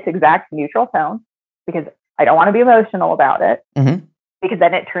in this exact neutral tone, because I don't want to be emotional about it. because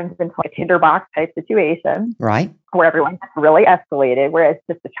then it turns into a tinderbox type situation. Right. Where everyone gets really escalated, whereas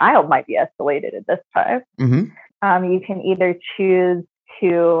just the child might be escalated at this time. Mm-hmm. You can either choose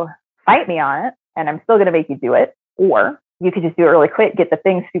to fight me on it, and I'm still going to make you do it, or you could just do it really quick, get the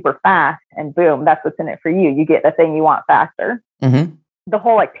thing super fast, and boom, that's what's in it for you. You get the thing you want faster. Mm-hmm. The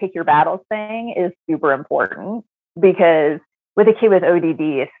whole like pick your battles thing is super important, because with a kid with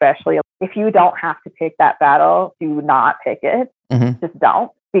ODD, especially, if you don't have to pick that battle, do not pick it. Mm-hmm. Just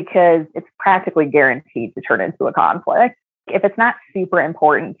don't, because it's practically guaranteed to turn into a conflict. If it's not super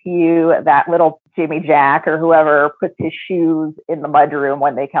important to you, that little Jimmy Jack or whoever puts his shoes in the mudroom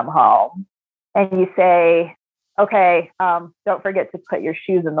when they come home, and you say, okay, don't forget to put your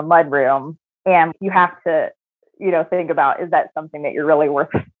shoes in the mudroom, and you have to, think about, is that something that you're really worth,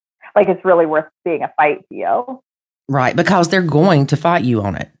 like it's really worth being a fight to you? Right, because they're going to fight you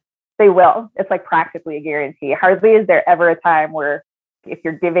on it. They will. It's like practically a guarantee. Hardly is there ever a time where if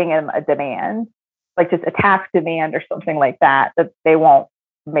you're giving them a demand, like just a task demand or something like that, that they won't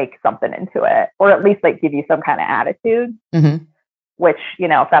make something into it, or at least like give you some kind of attitude, mm-hmm. which,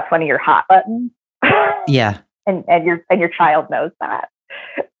 if that's one of your hot buttons. Yeah. And your child knows that,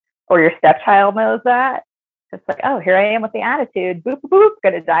 or your stepchild knows that. It's like, oh, here I am with the attitude. Boop, boop, boop.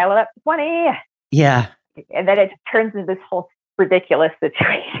 Going to dial it up to 20. Yeah. And then it turns into this whole ridiculous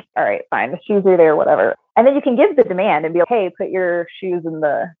situation. All right, fine. The shoes are there, whatever. And then you can give the demand and be like, hey, put your shoes in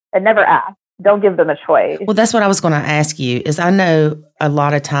and never ask. Don't give them a choice. Well, that's what I was going to ask you, is I know a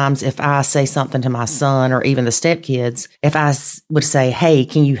lot of times if I say something to my son or even the stepkids, if I would say, hey,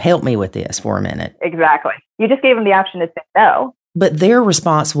 can you help me with this for a minute? Exactly. You just gave them the option to say no. But their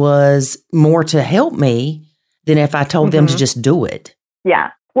response was more to help me than if I told them to just do it.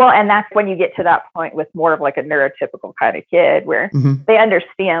 Yeah. Well, and that's when you get to that point with more of like a neurotypical kind of kid where they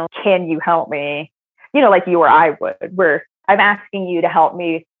understand, can you help me? Like you or I would, where I'm asking you to help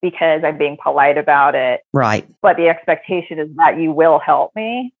me because I'm being polite about it. Right. But the expectation is that you will help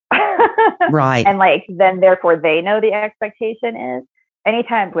me. Right. And like, then therefore they know the expectation is.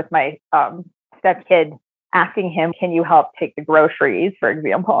 Anytime with my stepkid, asking him, can you help take the groceries, for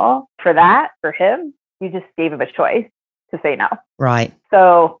example, for him, you just gave him a choice to say no. Right.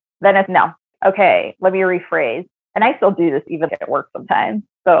 So then it's no. Okay, let me rephrase. And I still do this even at work sometimes.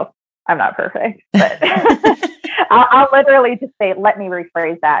 So I'm not perfect, but I'll literally just say, let me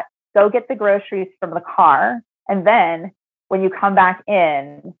rephrase that. Go get the groceries from the car. And then when you come back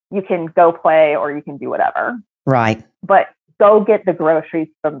in, you can go play or you can do whatever. Right. But go get the groceries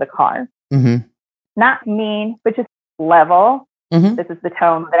from the car. Mm-hmm. Not mean, but just level. Mm-hmm. This is the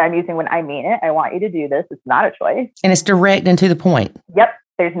tone that I'm using when I mean it. I want you to do this. It's not a choice. And it's direct and to the point. Yep.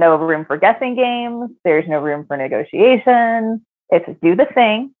 There's no room for guessing games. There's no room for negotiation. It's do the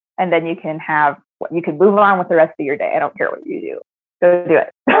thing. And then you can move on with the rest of your day. I don't care what you do. Go do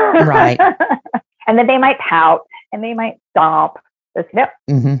it. Right. And then they might pout and they might stomp. Just, nope.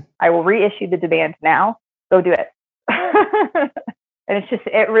 Mm-hmm. I will reissue the demand now. Go do it. And it's just,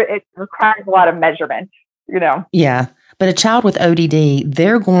 it requires a lot of measurement, Yeah. But a child with ODD,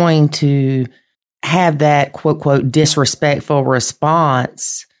 they're going to have that quote, quote, disrespectful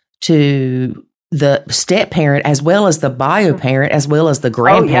response to the step parent, as well as the bio parent, as well as the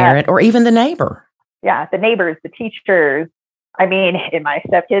grandparent, or even the neighbor. Yeah. The neighbors, the teachers. I mean, in my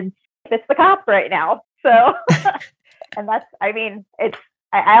stepkids, it's the cops right now. So, and that's, I mean,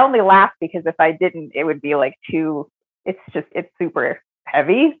 I only laugh because if I didn't, it would be like it's super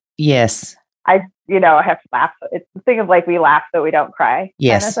heavy. Yes. I have to laugh. It's the thing of like, we laugh so we don't cry.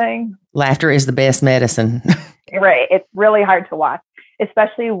 Yes. Kind of thing. Laughter is the best medicine. Right. It's really hard to watch,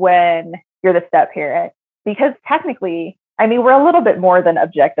 especially when you're the step parent, because technically, I mean, we're a little bit more than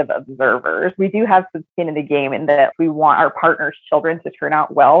objective observers. We do have some skin in the game in that we want our partner's children to turn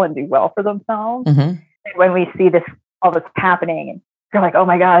out well and do well for themselves. Mm-hmm. And when we see all this happening, and you're like, oh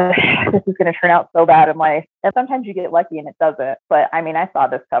my God, this is going to turn out so bad in life. And sometimes you get lucky and it doesn't. But I mean, I saw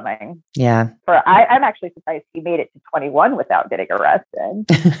this coming. Yeah. I'm actually surprised he made it to 21 without getting arrested.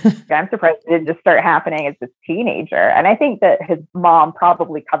 I'm surprised it didn't just start happening as a teenager. And I think that his mom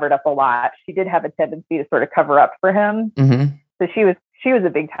probably covered up a lot. She did have a tendency to sort of cover up for him. Mm-hmm. So she was a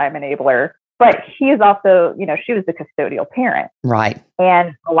big time enabler. But he is also, she was the custodial parent. Right.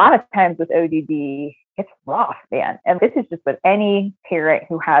 And a lot of times with ODD, it's rough, man. And this is just with any parent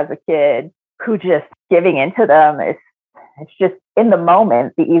who has a kid who just giving into them it's just in the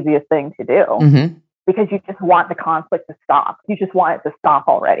moment the easiest thing to do, mm-hmm. because you just want the conflict to stop. You just want it to stop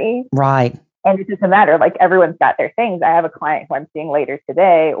already. Right. And it doesn't matter. Like, everyone's got their things. I have a client who I'm seeing later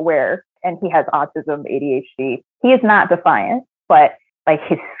today and he has autism, ADHD. He is not defiant, but like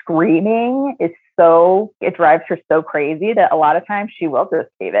his screaming is it drives her so crazy that a lot of times she will just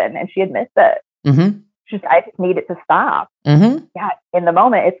cave in, and she admits it. I just need it to stop. Yeah, in the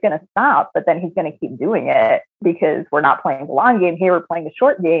moment it's going to stop, but then he's going to keep doing it because we're not playing the long game here. We're playing the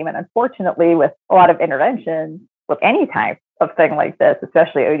short game. And unfortunately, with a lot of interventions, with any type of thing like this,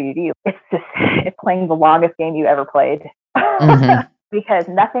 especially ODD, it's playing the longest game you ever played. Because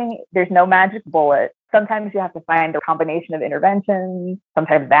there's no magic bullet. Sometimes you have to find a combination of interventions.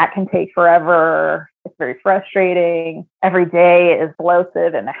 Sometimes that can take forever. It's very frustrating. Every day is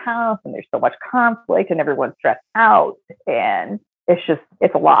explosive in the house, and there's so much conflict, and everyone's stressed out. And it's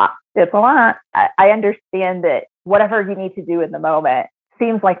a lot. It's a lot. I understand that whatever you need to do in the moment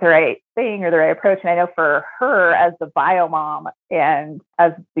seems like the right thing or the right approach. And I know for her as the bio mom and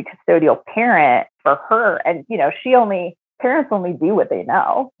as the custodial parent for her, and parents only do what they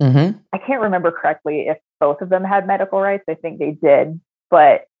know. I can't remember correctly if both of them had medical rights. I think they did,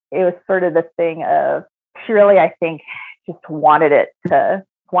 but it was sort of the thing of she really, I think, just wanted it to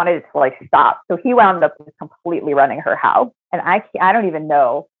like stop. So he wound up just completely running her house. And I don't even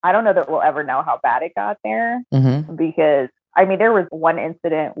know. I don't know that we'll ever know how bad it got there because there was one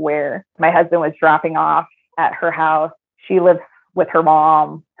incident where my husband was dropping off at her house. She lives with her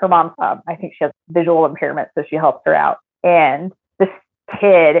mom. Her mom, I think she has visual impairment, so she helps her out. And this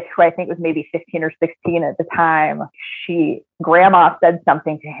kid, who I think was maybe 15 or 16 at the time, grandma said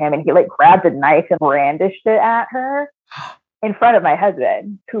something to him, and he like grabbed a knife and brandished it at her in front of my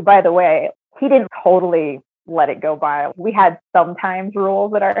husband, who, by the way, he didn't totally let it go by. We had sometimes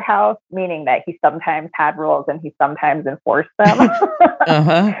rules at our house, meaning that he sometimes had rules and he sometimes enforced them,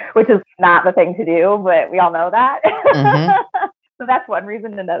 which is not the thing to do, but we all know that. So that's one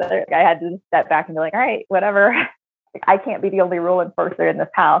reason. Another, I had to step back and be like, all right, whatever. I can't be the only rule enforcer in this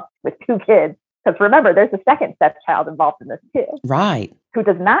house with two kids. Because remember, there's a second stepchild involved in this too. Right. Who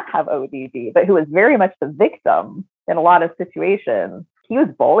does not have ODD, but who is very much the victim in a lot of situations. He was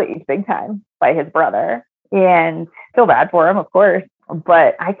bullied big time by his brother. And feel bad for him, of course.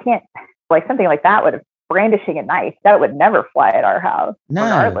 But I can't, like something like that brandishing a knife, that would never fly at our house. No.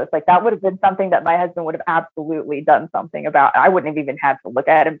 Regardless. Like that would have been something that my husband would have absolutely done something about. I wouldn't have even had to look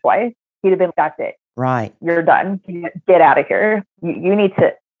at him twice. He'd have been, that's it. Right. You're done. Get out of here. You need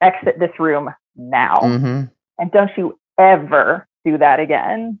to exit this room now. And don't you ever do that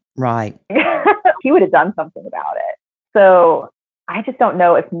again. Right. He would have done something about it. So I just don't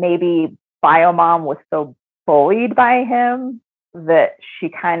know if maybe bio mom was so bullied by him that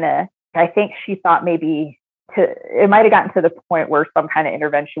I think she thought maybe it might have gotten to the point where some kind of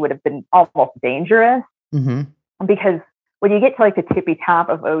intervention would have been almost dangerous. Because when you get to like the tippy top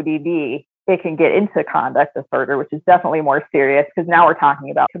of ODD, it can get into conduct disorder, which is definitely more serious because now we're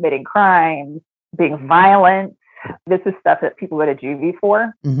talking about committing crimes, being violent. This is stuff that people go to juvie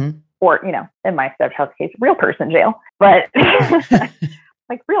for, or, in my stepchild's case, real person jail, but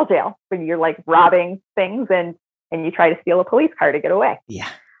like real jail when you're like robbing things and you try to steal a police car to get away. Yeah.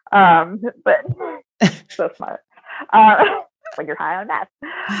 But so smart. When you're high on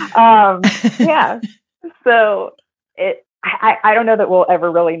meth. Yeah. So I don't know that we'll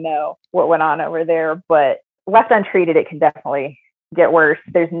ever really know what went on over there, but left untreated, it can definitely get worse.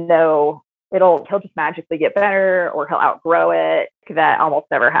 He'll just magically get better or he'll outgrow it. That almost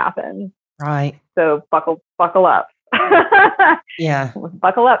never happens. Right. So buckle up. Yeah.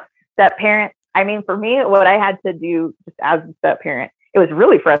 Buckle up, step parent. For me, what I had to do just as a step parent, it was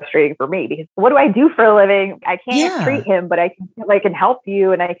really frustrating for me because what do I do for a living? I can't treat him, but I can help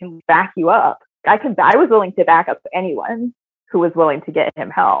you and I can back you up. I was willing to back up anyone who was willing to get him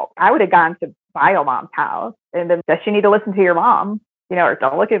help. I would have gone to bio mom's house and then, does she need to listen to your mom? Or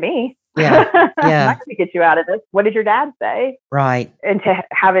don't look at me. Yeah. I'm not going to get you out of this. What did your dad say? Right. And to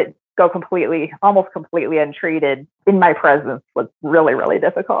have it go almost completely untreated in my presence was really, really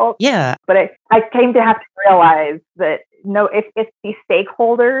difficult. Yeah. But I came to have to realize that if these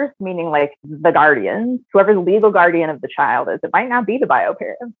stakeholders, meaning like the guardians, whoever the legal guardian of the child is, it might not be the bio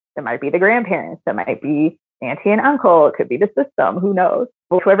parents. It might be the grandparents. It might be auntie and uncle. It could be the system. Who knows?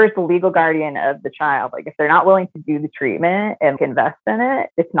 But whoever's the legal guardian of the child, like if they're not willing to do the treatment and invest in it,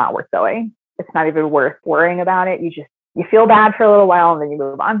 it's not worth going. It's not even worth worrying about it. You feel bad for a little while and then you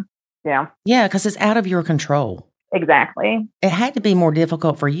move on. Yeah. Yeah, because it's out of your control. Exactly. It had to be more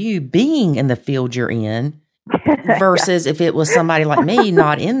difficult for you being in the field you're in versus if it was somebody like me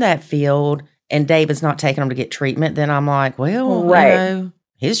not in that field and David's not taking them to get treatment, then I'm like, well,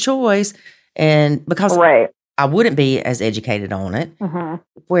 his choice. And because I wouldn't be as educated on it.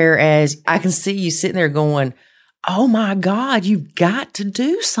 Whereas I can see you sitting there going, oh my God, you've got to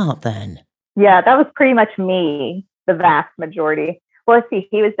do something. Yeah, that was pretty much me, the vast majority. Well, let's see.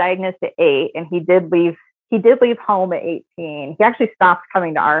 He was diagnosed at 8, and he did leave home at 18. He actually stopped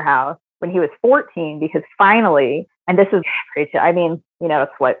coming to our house when he was 14 because finally, and this is crazy. I mean,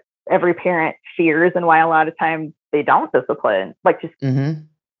 it's what every parent fears and why a lot of times they don't discipline, like just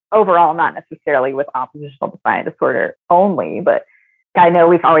overall, not necessarily with oppositional defiant disorder only, but I know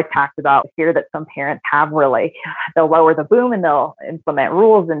we've always talked about fear that some parents have where like they'll lower the boom and they'll implement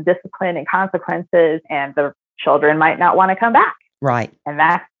rules and discipline and consequences, and the children might not want to come back. Right. And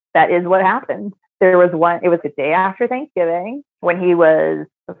that is what happened. There was it was the day after Thanksgiving when he was,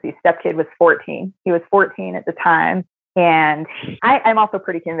 Stepkid was 14. He was 14 at the time. And I'm also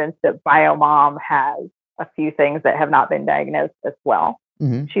pretty convinced that BioMom has a few things that have not been diagnosed as well.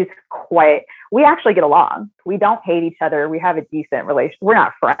 She's we actually get along. We don't hate each other. We have a decent relationship. We're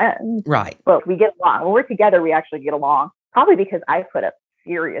not friends. Right. But we get along. When we're together, we actually get along, probably because I put up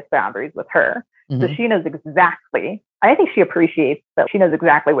serious boundaries with her. So she knows exactly, I think she appreciates that she knows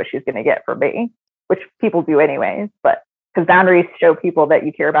exactly what she's going to get from me, which people do anyways, but because boundaries show people that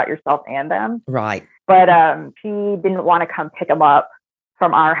you care about yourself and them. Right. But she didn't want to come pick him up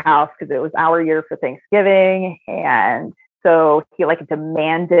from our house because it was our year for Thanksgiving. And so he like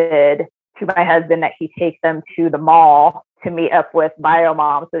demanded to my husband that he take them to the mall to meet up with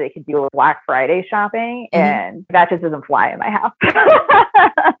BioMom so they could do Black Friday shopping. And that just doesn't fly in my house.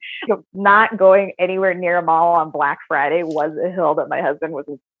 Not going anywhere near a mall on Black Friday was a hill that my husband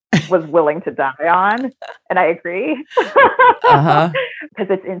was willing to die on. And I agree. Because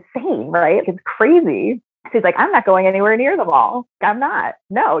it's insane, right? It's crazy. She's like, I'm not going anywhere near the mall. I'm not.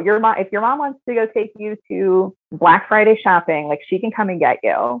 No, if your mom wants to go take you to Black Friday shopping, like she can come and get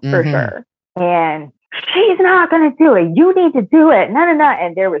you for sure. And she's not going to do it. You need to do it. No.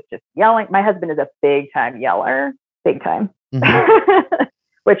 And there was just yelling. My husband is a big time yeller, big time.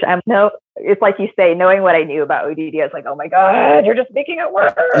 Which it's like you say, knowing what I knew about ODD, I was like, oh my God, you're just making it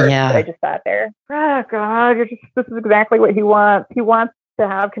worse. Yeah. But I just sat there. Oh God, this is exactly what he wants. He wants to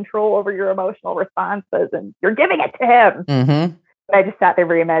have control over your emotional responses and you're giving it to him. But I just sat there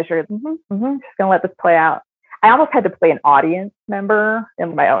very measured. Just going to let this play out. I almost had to play an audience member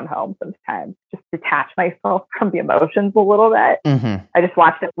in my own home sometimes, just detach myself from the emotions a little bit. I just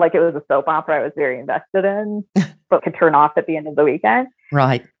watched it like it was a soap opera I was very invested in, but could turn off at the end of the weekend.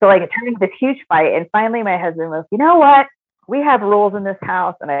 Right. So like it turned into this huge fight. And finally my husband was, you know what? We have rules in this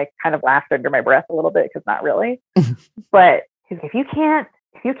house. And I kind of laughed under my breath a little bit because not really. But he's like, if you can't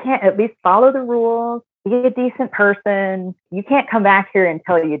at least follow the rules, be a decent person, you can't come back here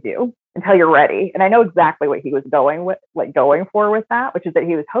until you do. Until you're ready. And I know exactly what he was going for with that, which is that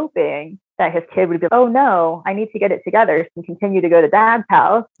he was hoping that his kid would be, oh no, I need to get it together and continue to go to dad's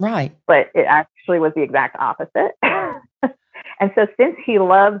house. Right. But it actually was the exact opposite. And so since he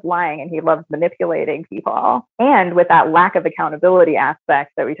loves lying and he loves manipulating people, and with that lack of accountability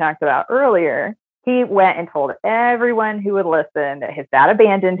aspect that we talked about earlier, he went and told everyone who would listen that his dad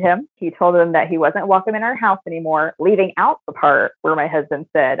abandoned him. He told them that he wasn't welcome in our house anymore, leaving out the part where my husband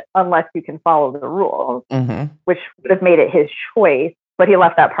said, unless you can follow the rules, which would have made it his choice. But he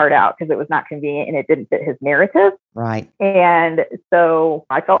left that part out because it was not convenient and it didn't fit his narrative. Right. And so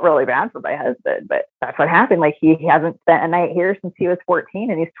I felt really bad for my husband, but that's what happened. Like he hasn't spent a night here since he was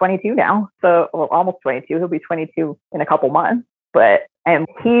 14 and he's 22 now. So almost 22. He'll be 22 in a couple months. And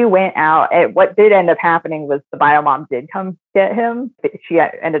he went out, and what did end up happening was the BioMom did come get him. She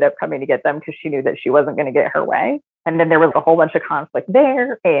ended up coming to get them because she knew that she wasn't going to get her way. And then there was a whole bunch of conflict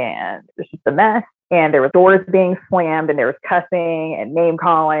there, and it was just a mess. And there were doors being slammed, and there was cussing and name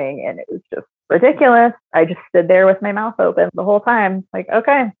calling, and it was just ridiculous. I just stood there with my mouth open the whole time, like,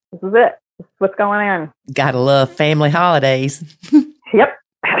 okay, this is it. This is what's going on. Gotta love family holidays. Yep.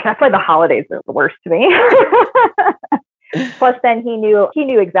 That's why the holidays are the worst to me. Plus, then he knew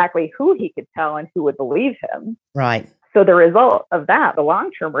exactly who he could tell and who would believe him. Right. So the result of that, the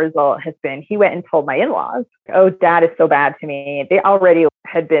long-term result has been he went and told my in-laws, oh, dad is so bad to me. They already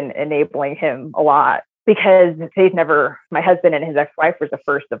had been enabling him a lot because my husband and his ex-wife was the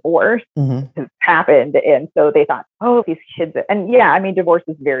first divorce has happened. And so they thought, oh, these kids. And yeah, I mean, divorce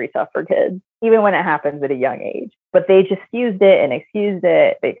is very tough for kids, even when it happens at a young age. But they just used it and excused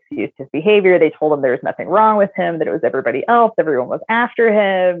it. They excused his behavior. They told him there was nothing wrong with him, that it was everybody else. Everyone was after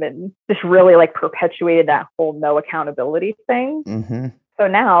him, and just really like perpetuated that whole no accountability thing. So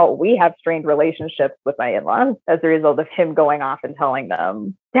now we have strained relationships with my in-laws as a result of him going off and telling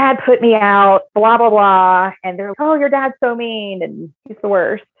them, dad put me out, blah, blah, blah. And they're like, oh, your dad's so mean and he's the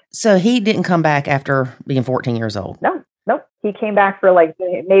worst. So he didn't come back after being 14 years old? Nope. He came back for like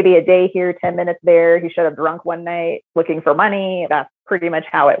maybe a day here, 10 minutes there. He showed up drunk one night looking for money. That's pretty much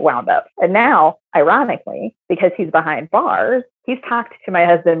how it wound up. And now, ironically, because he's behind bars, he's talked to my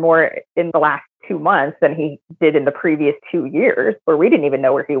husband more in the last 2 months than he did in the previous 2 years, where we didn't even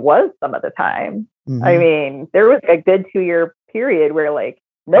know where he was some of the time. Mm-hmm. I mean, there was a good 2-year period where like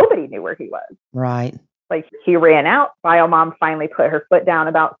nobody knew where he was. Right. Like he ran out. Bio mom finally put her foot down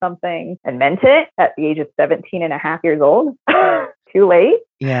about something and meant it at the age of 17 and a half years old. Too late.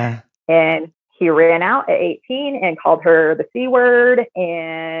 Yeah. And he ran out at 18 and called her the C word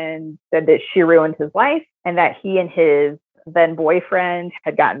and said that she ruined his life and that he and his then boyfriend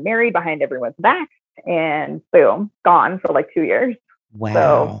had gotten married behind everyone's back, and boom, gone for like 2 years. Wow.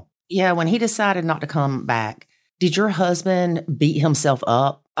 So, yeah. When he decided not to come back, did your husband beat himself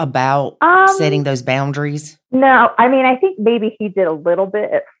up about setting those boundaries? No, I mean, I think maybe he did a little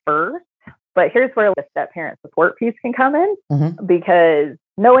bit at first, but here's where the step-parent support piece can come in, because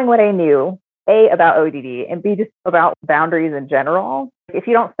knowing what I knew, A, about ODD, and B, just about boundaries in general, if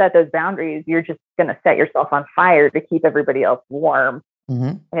you don't set those boundaries, you're just going to set yourself on fire to keep everybody else warm,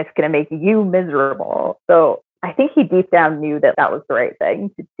 and it's going to make you miserable. So I think he deep down knew that that was the right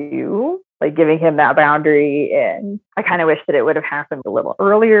thing to do, like giving him that boundary. And I kind of wish that it would have happened a little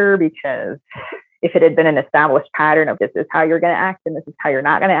earlier, because if it had been an established pattern of this is how you're going to act and this is how you're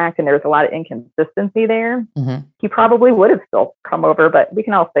not going to act, and there was a lot of inconsistency there, he probably would have still come over, but we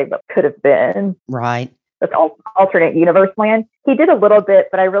can all say what could have been. Right. That's alternate universe land. He did a little bit,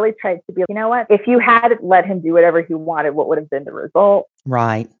 but I really tried to be, you know what? If you had let him do whatever he wanted, what would have been the result?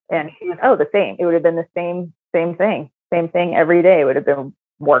 Right. And he was, the same. It would have been the same thing every day. It would have been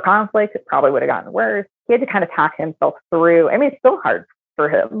more conflict. It probably would have gotten worse. He had to kind of talk himself through. I mean, it's still hard for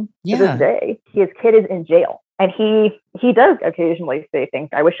him to this day. His kid is in jail. And he does occasionally say things,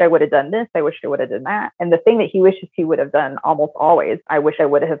 I wish I would have done this. I wish I would have done that. And the thing that he wishes he would have done almost always, I wish I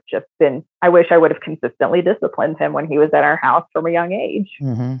would have consistently disciplined him when he was at our house from a young age.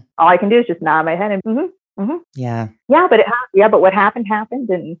 All I can do is just nod my head and Yeah. Yeah, but what happened.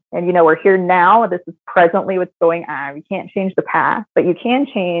 And you know, we're here now. This is presently what's going on. You can't change the past, but you can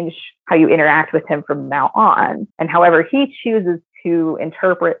change how you interact with him from now on. And however he chooses to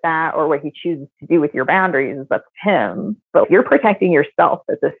interpret that, or what he chooses to do with your boundaries, is up to him. But you're protecting yourself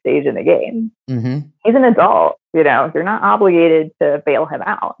at this stage in the game. He's an adult. You know, you're not obligated to bail him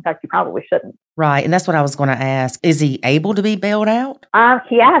out. In fact, you probably shouldn't. Right. And that's what I was going to ask. Is he able to be bailed out?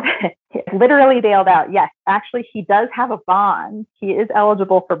 He has literally bailed out. Yes. Actually, he does have a bond. He is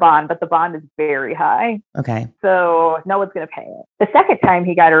eligible for bond, but the bond is very high. Okay. So no one's going to pay it. The second time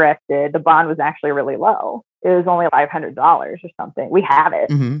he got arrested, the bond was actually really low. It was only $500 or something. We have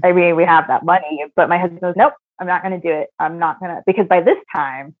it. I mean, we have that money, but my husband goes, nope, I'm not going to do it. I'm not going to, because by this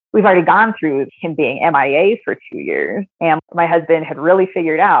time we've already gone through him being MIA for 2 years. And my husband had really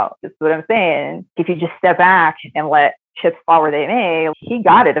figured out, this is what I'm saying, if you just step back and let chips fall where they may, he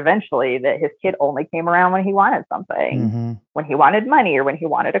got it eventually that his kid only came around when he wanted something, when he wanted money or when he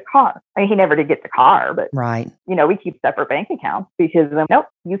wanted a car. I mean, he never did get the car, but you know, we keep separate bank accounts because nope,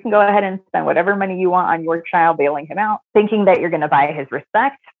 you can go ahead and spend whatever money you want on your child bailing him out, thinking that you're going to buy his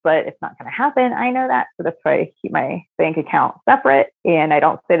respect, but it's not going to happen. I know that. So that's why I keep my bank account separate. And I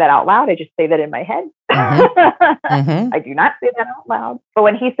don't say that out loud. I just say that in my head. I do not say that out loud. But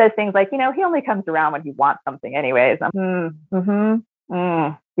when he says things like, you know, he only comes around when he wants something anyways.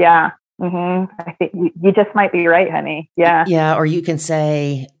 Yeah. I think you just might be right, honey. Yeah. Yeah. Or you can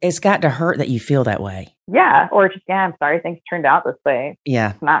say, it's got to hurt that you feel that way. Yeah. Or just, yeah, I'm sorry things turned out this way.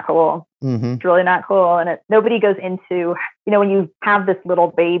 Yeah. It's not cool. It's really not cool. And nobody goes into, you know, when you have this little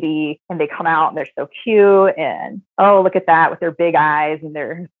baby and they come out and they're so cute and, oh, look at that with their big eyes and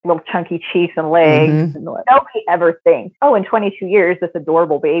their little chunky cheeks and legs. And nobody ever thinks, oh, in 22 years, this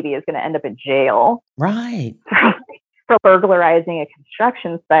adorable baby is going to end up in jail. Right. For burglarizing a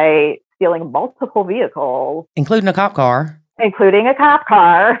construction site, stealing multiple vehicles, including a cop car.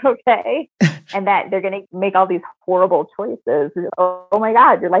 Okay. And that they're going to make all these horrible choices. Oh my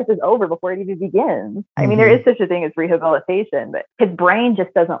God, your life is over before it even begins. I mean, there is such a thing as rehabilitation, but his brain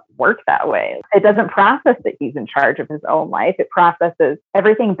just doesn't work that way. It doesn't process that he's in charge of his own life. It processes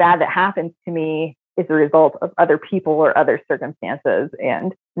everything bad that happens to me is a result of other people or other circumstances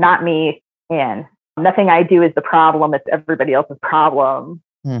and not me. And nothing I do is the problem. It's everybody else's problem.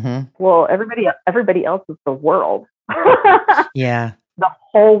 Well, everybody else is the world. Yeah. The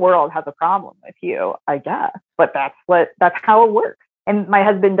whole world has a problem with you, I guess. But that's how it works. And my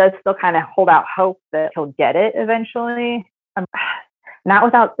husband does still kind of hold out hope that he'll get it eventually. Not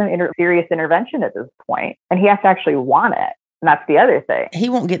without some serious intervention at this point. And he has to actually want it. And that's the other thing. He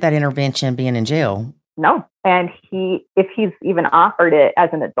won't get that intervention being in jail. No. And if he's even offered it as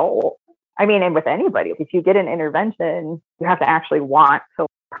an adult, I mean, and with anybody, if you get an intervention, you have to actually want to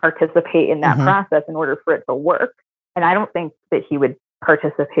participate in that process in order for it to work. And I don't think that he would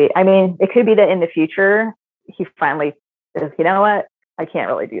participate. I mean, it could be that in the future, he finally says, you know what? I can't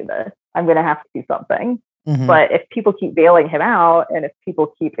really do this. I'm going to have to do something. But if people keep bailing him out and if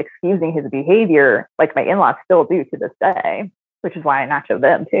people keep excusing his behavior, like my in-laws still do to this day, which is why I nacho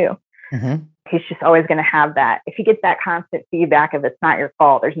them too. He's just always going to have that. If he gets that constant feedback of it's not your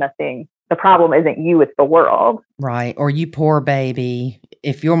fault, there's nothing, the problem isn't you, it's the world. Right. Or you poor baby.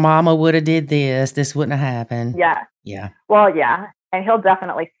 If your mama would have did this, this wouldn't have happened. Yeah. Yeah. Well, yeah. And he'll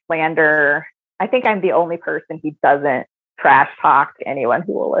definitely slander. I think I'm the only person he doesn't trash talk to anyone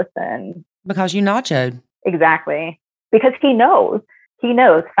who will listen. Because you nachoed. Exactly. Because he knows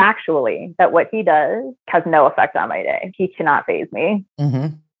factually that what he does has no effect on my day. He cannot faze me.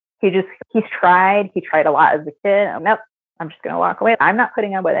 He's tried a lot as a kid. Nope, I'm just going to walk away. I'm not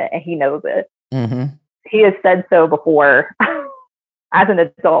putting up with it. And he knows it. He has said so before. As an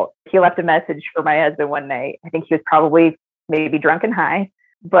adult, he left a message for my husband one night. I think he was probably maybe drunk and high,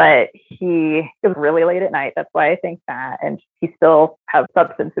 but it was really late at night. That's why I think that. And he still has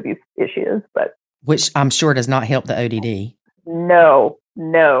substance abuse issues, but which I'm sure does not help the ODD. No.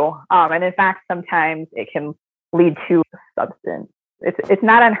 And in fact, sometimes it can lead to substance. It's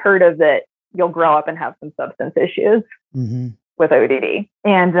not unheard of that you'll grow up and have some substance issues with ODD.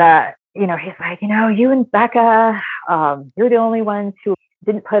 And, he's like, you and Becca, you're the only ones who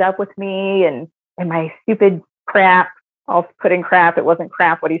didn't put up with me and my stupid crap. I'll put in crap. It wasn't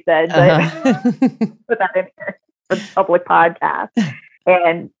crap what he said, but put that in here for the public podcast.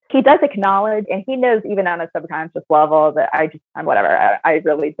 And he does acknowledge, and he knows even on a subconscious level that I'm whatever. I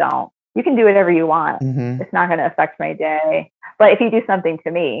really don't. You can do whatever you want. It's not going to affect my day. But if you do something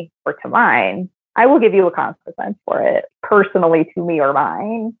to me or to mine, I will give you a consequence for it, personally to me or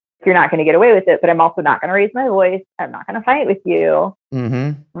mine. You're not going to get away with it, but I'm also not going to raise my voice. I'm not going to fight with you.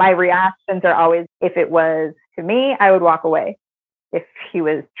 My reactions are always, if it was to me, I would walk away. If he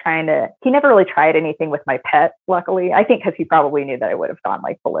was he never really tried anything with my pet, luckily. I think because he probably knew that I would have gone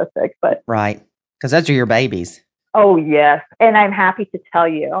like ballistic, but. Right. Because those are your babies. Oh, yes. And I'm happy to tell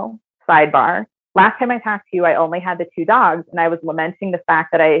you, sidebar, last time I talked to you, I only had the 2 dogs and I was lamenting the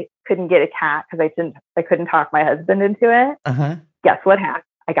fact that I couldn't get a cat because I couldn't talk my husband into it. Guess what happened?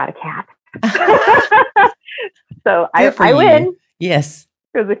 I got a cat. So I win. Yes.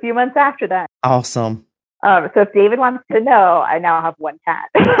 It was a few months after that. Awesome. So if David wants to know, I now have 1 cat.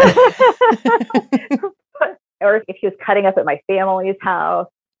 Or if he was cutting up at my family's house.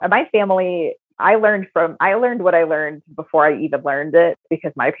 My family, I learned what I learned before I even learned it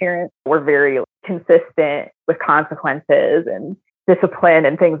because my parents were very consistent with consequences and discipline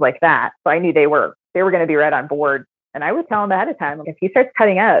and things like that. So I knew they were going to be right on board. And I would tell him ahead of time, if he starts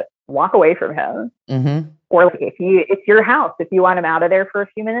cutting up, walk away from him. Or it's your house. If you want him out of there for a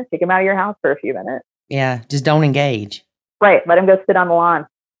few minutes, take him out of your house for a few minutes. Yeah, just don't engage. Right. Let him go sit on the lawn.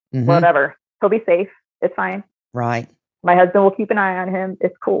 Whatever. He'll be safe. It's fine. Right. My husband will keep an eye on him.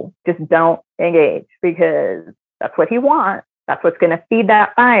 It's cool. Just don't engage because that's what he wants. That's what's going to feed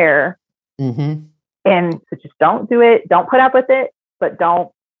that fire. And so just don't do it. Don't put up with it, but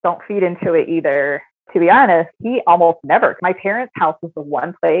don't feed into it either. To be honest, he almost never. My parents' house was the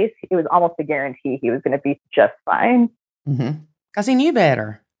one place it was almost a guarantee he was going to be just fine. Because he knew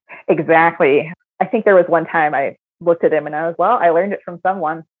better. Exactly. I think there was one time I looked at him and I was, I learned it from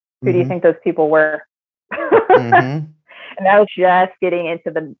someone. Who do you think those people were? And I was just getting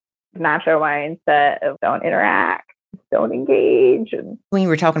into the Nacho mindset of don't interact, don't engage. And when you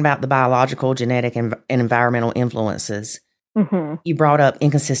were talking about the biological, genetic, and environmental influences, you brought up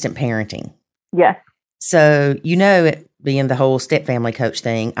inconsistent parenting. Yes. So, it being the whole step family coach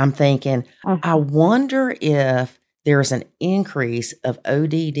thing, I'm thinking, I wonder if there's an increase of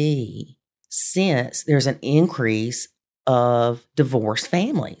ODD since there's an increase of divorced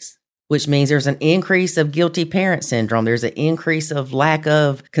families, which means there's an increase of guilty parent syndrome. There's an increase of lack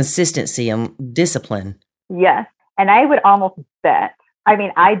of consistency and discipline. Yes. And I would almost bet,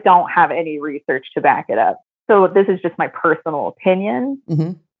 I don't have any research to back it up. So this is just my personal opinion.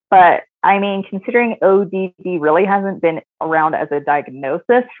 But considering ODD really hasn't been around as a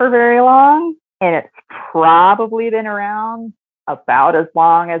diagnosis for very long, and it's probably been around about as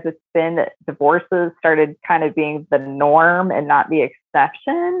long as it's been that divorces started kind of being the norm and not the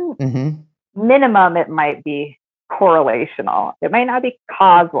exception, minimum, it might be correlational. It might not be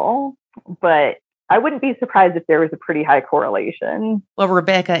causal, but I wouldn't be surprised if there was a pretty high correlation. Well,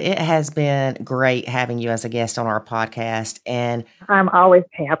 Rebeccah, it has been great having you as a guest on our podcast. And I'm always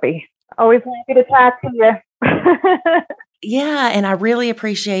happy. Always happy to talk to you. Yeah, and I really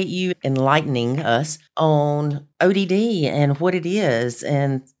appreciate you enlightening us on ODD and what it is,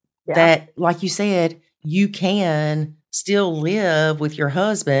 and that, like you said, you can still live with your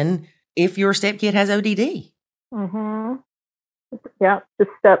husband if your stepkid has ODD. Mm-hmm. Yeah,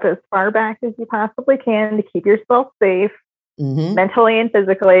 just step as far back as you possibly can to keep yourself safe, mentally and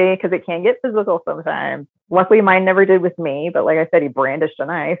physically, because it can get physical sometimes. Luckily, mine never did with me, but like I said, he brandished a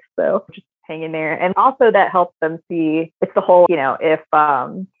knife, so just hang in there. And also that helps them see, it's the whole,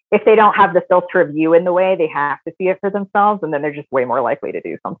 if they don't have the filter of you in the way, they have to see it for themselves, and then they're just way more likely to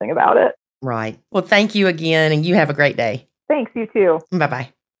do something about it. Right. Well, thank you again, and you have a great day. Thanks, you too. Bye-bye.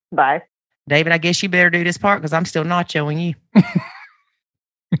 Bye. David, I guess you better do this part because I'm still nachoing you.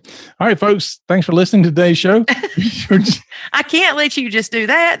 All right, folks. Thanks for listening to today's show. I can't let you just do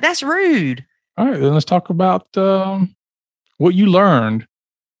that. That's rude. All right, then let's talk about what you learned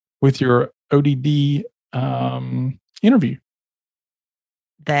with your ODD interview.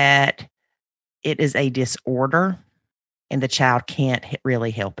 That it is a disorder and the child can't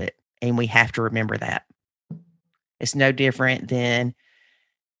really help it. And we have to remember that. It's no different than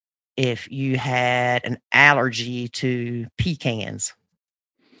if you had an allergy to pecans,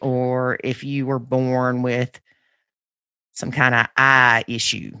 or if you were born with some kind of eye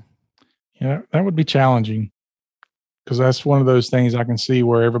issue. Yeah, that would be challenging, because that's one of those things I can see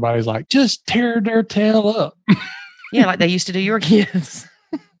where everybody's like, just tear their tail up. Yeah, like they used to do your kids.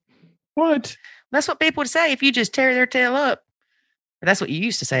 What? That's what people would say if you just tear their tail up. That's what you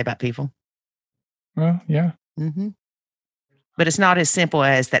used to say about people. Well, yeah. Mm-hmm. But it's not as simple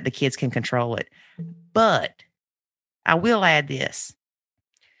as that the kids can control it. But I will add this.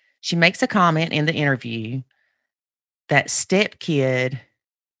 She makes a comment in the interview that Stepkid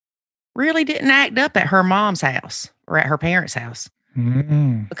really didn't act up at her mom's house or at her parents' house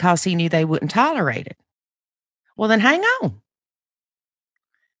because he knew they wouldn't tolerate it. Well, then hang on.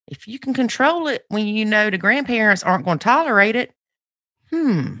 If you can control it when you know the grandparents aren't going to tolerate it,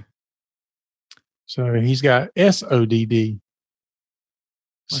 So he's got SODD.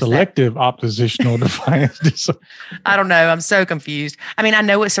 Selective oppositional defiance disorder. I don't know. I'm so confused. I mean, I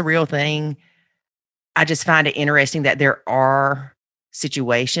know it's a real thing. I just find it interesting that there are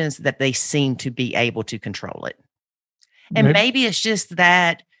situations that they seem to be able to control it. And maybe it's just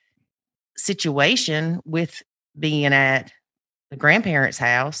that situation with being at the grandparents'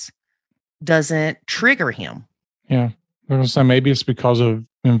 house doesn't trigger him. Yeah. I was going to say maybe it's because of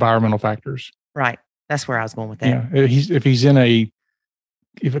environmental factors. Right. That's where I was going with that. Yeah. If he's in a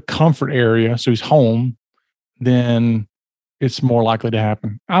comfort area, so he's home, then it's more likely to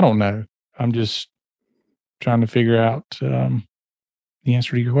happen. I don't know. I'm just trying to figure out the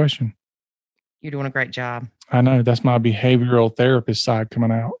answer to your question. You're doing a great job. I know. That's my behavioral therapist side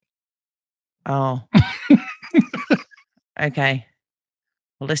coming out. Oh. Okay.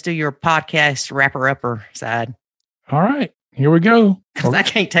 Well, let's do your podcast wrapper-upper side. All right. Here we go. Because I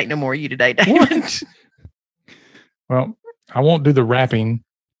can't take no more of you today, David. What? Well, I won't do the rapping,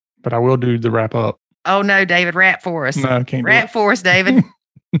 but I will do the wrap up. Oh, no, David, rap for us. No, I can't rap for us, David.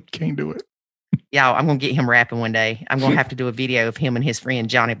 Can't do it. Y'all, I'm going to get him rapping one day. I'm going to have to do a video of him and his friend,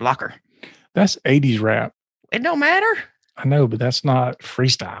 Johnny Blocker. That's 80s rap. It don't matter. I know, but that's not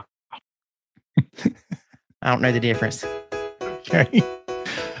freestyle. I don't know the difference. Okay.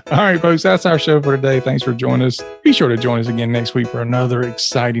 All right, folks, that's our show for today. Thanks for joining us. Be sure to join us again next week for another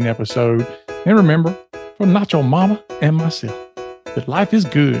exciting episode. And remember, from Nacho Mama and myself, that life is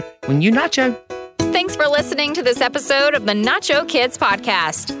good when you nacho. Thanks for listening to this episode of the Nacho Kids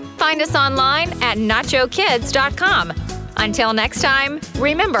Podcast. Find us online at nachokids.com. Until next time,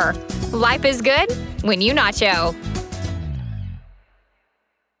 remember, life is good when you nacho.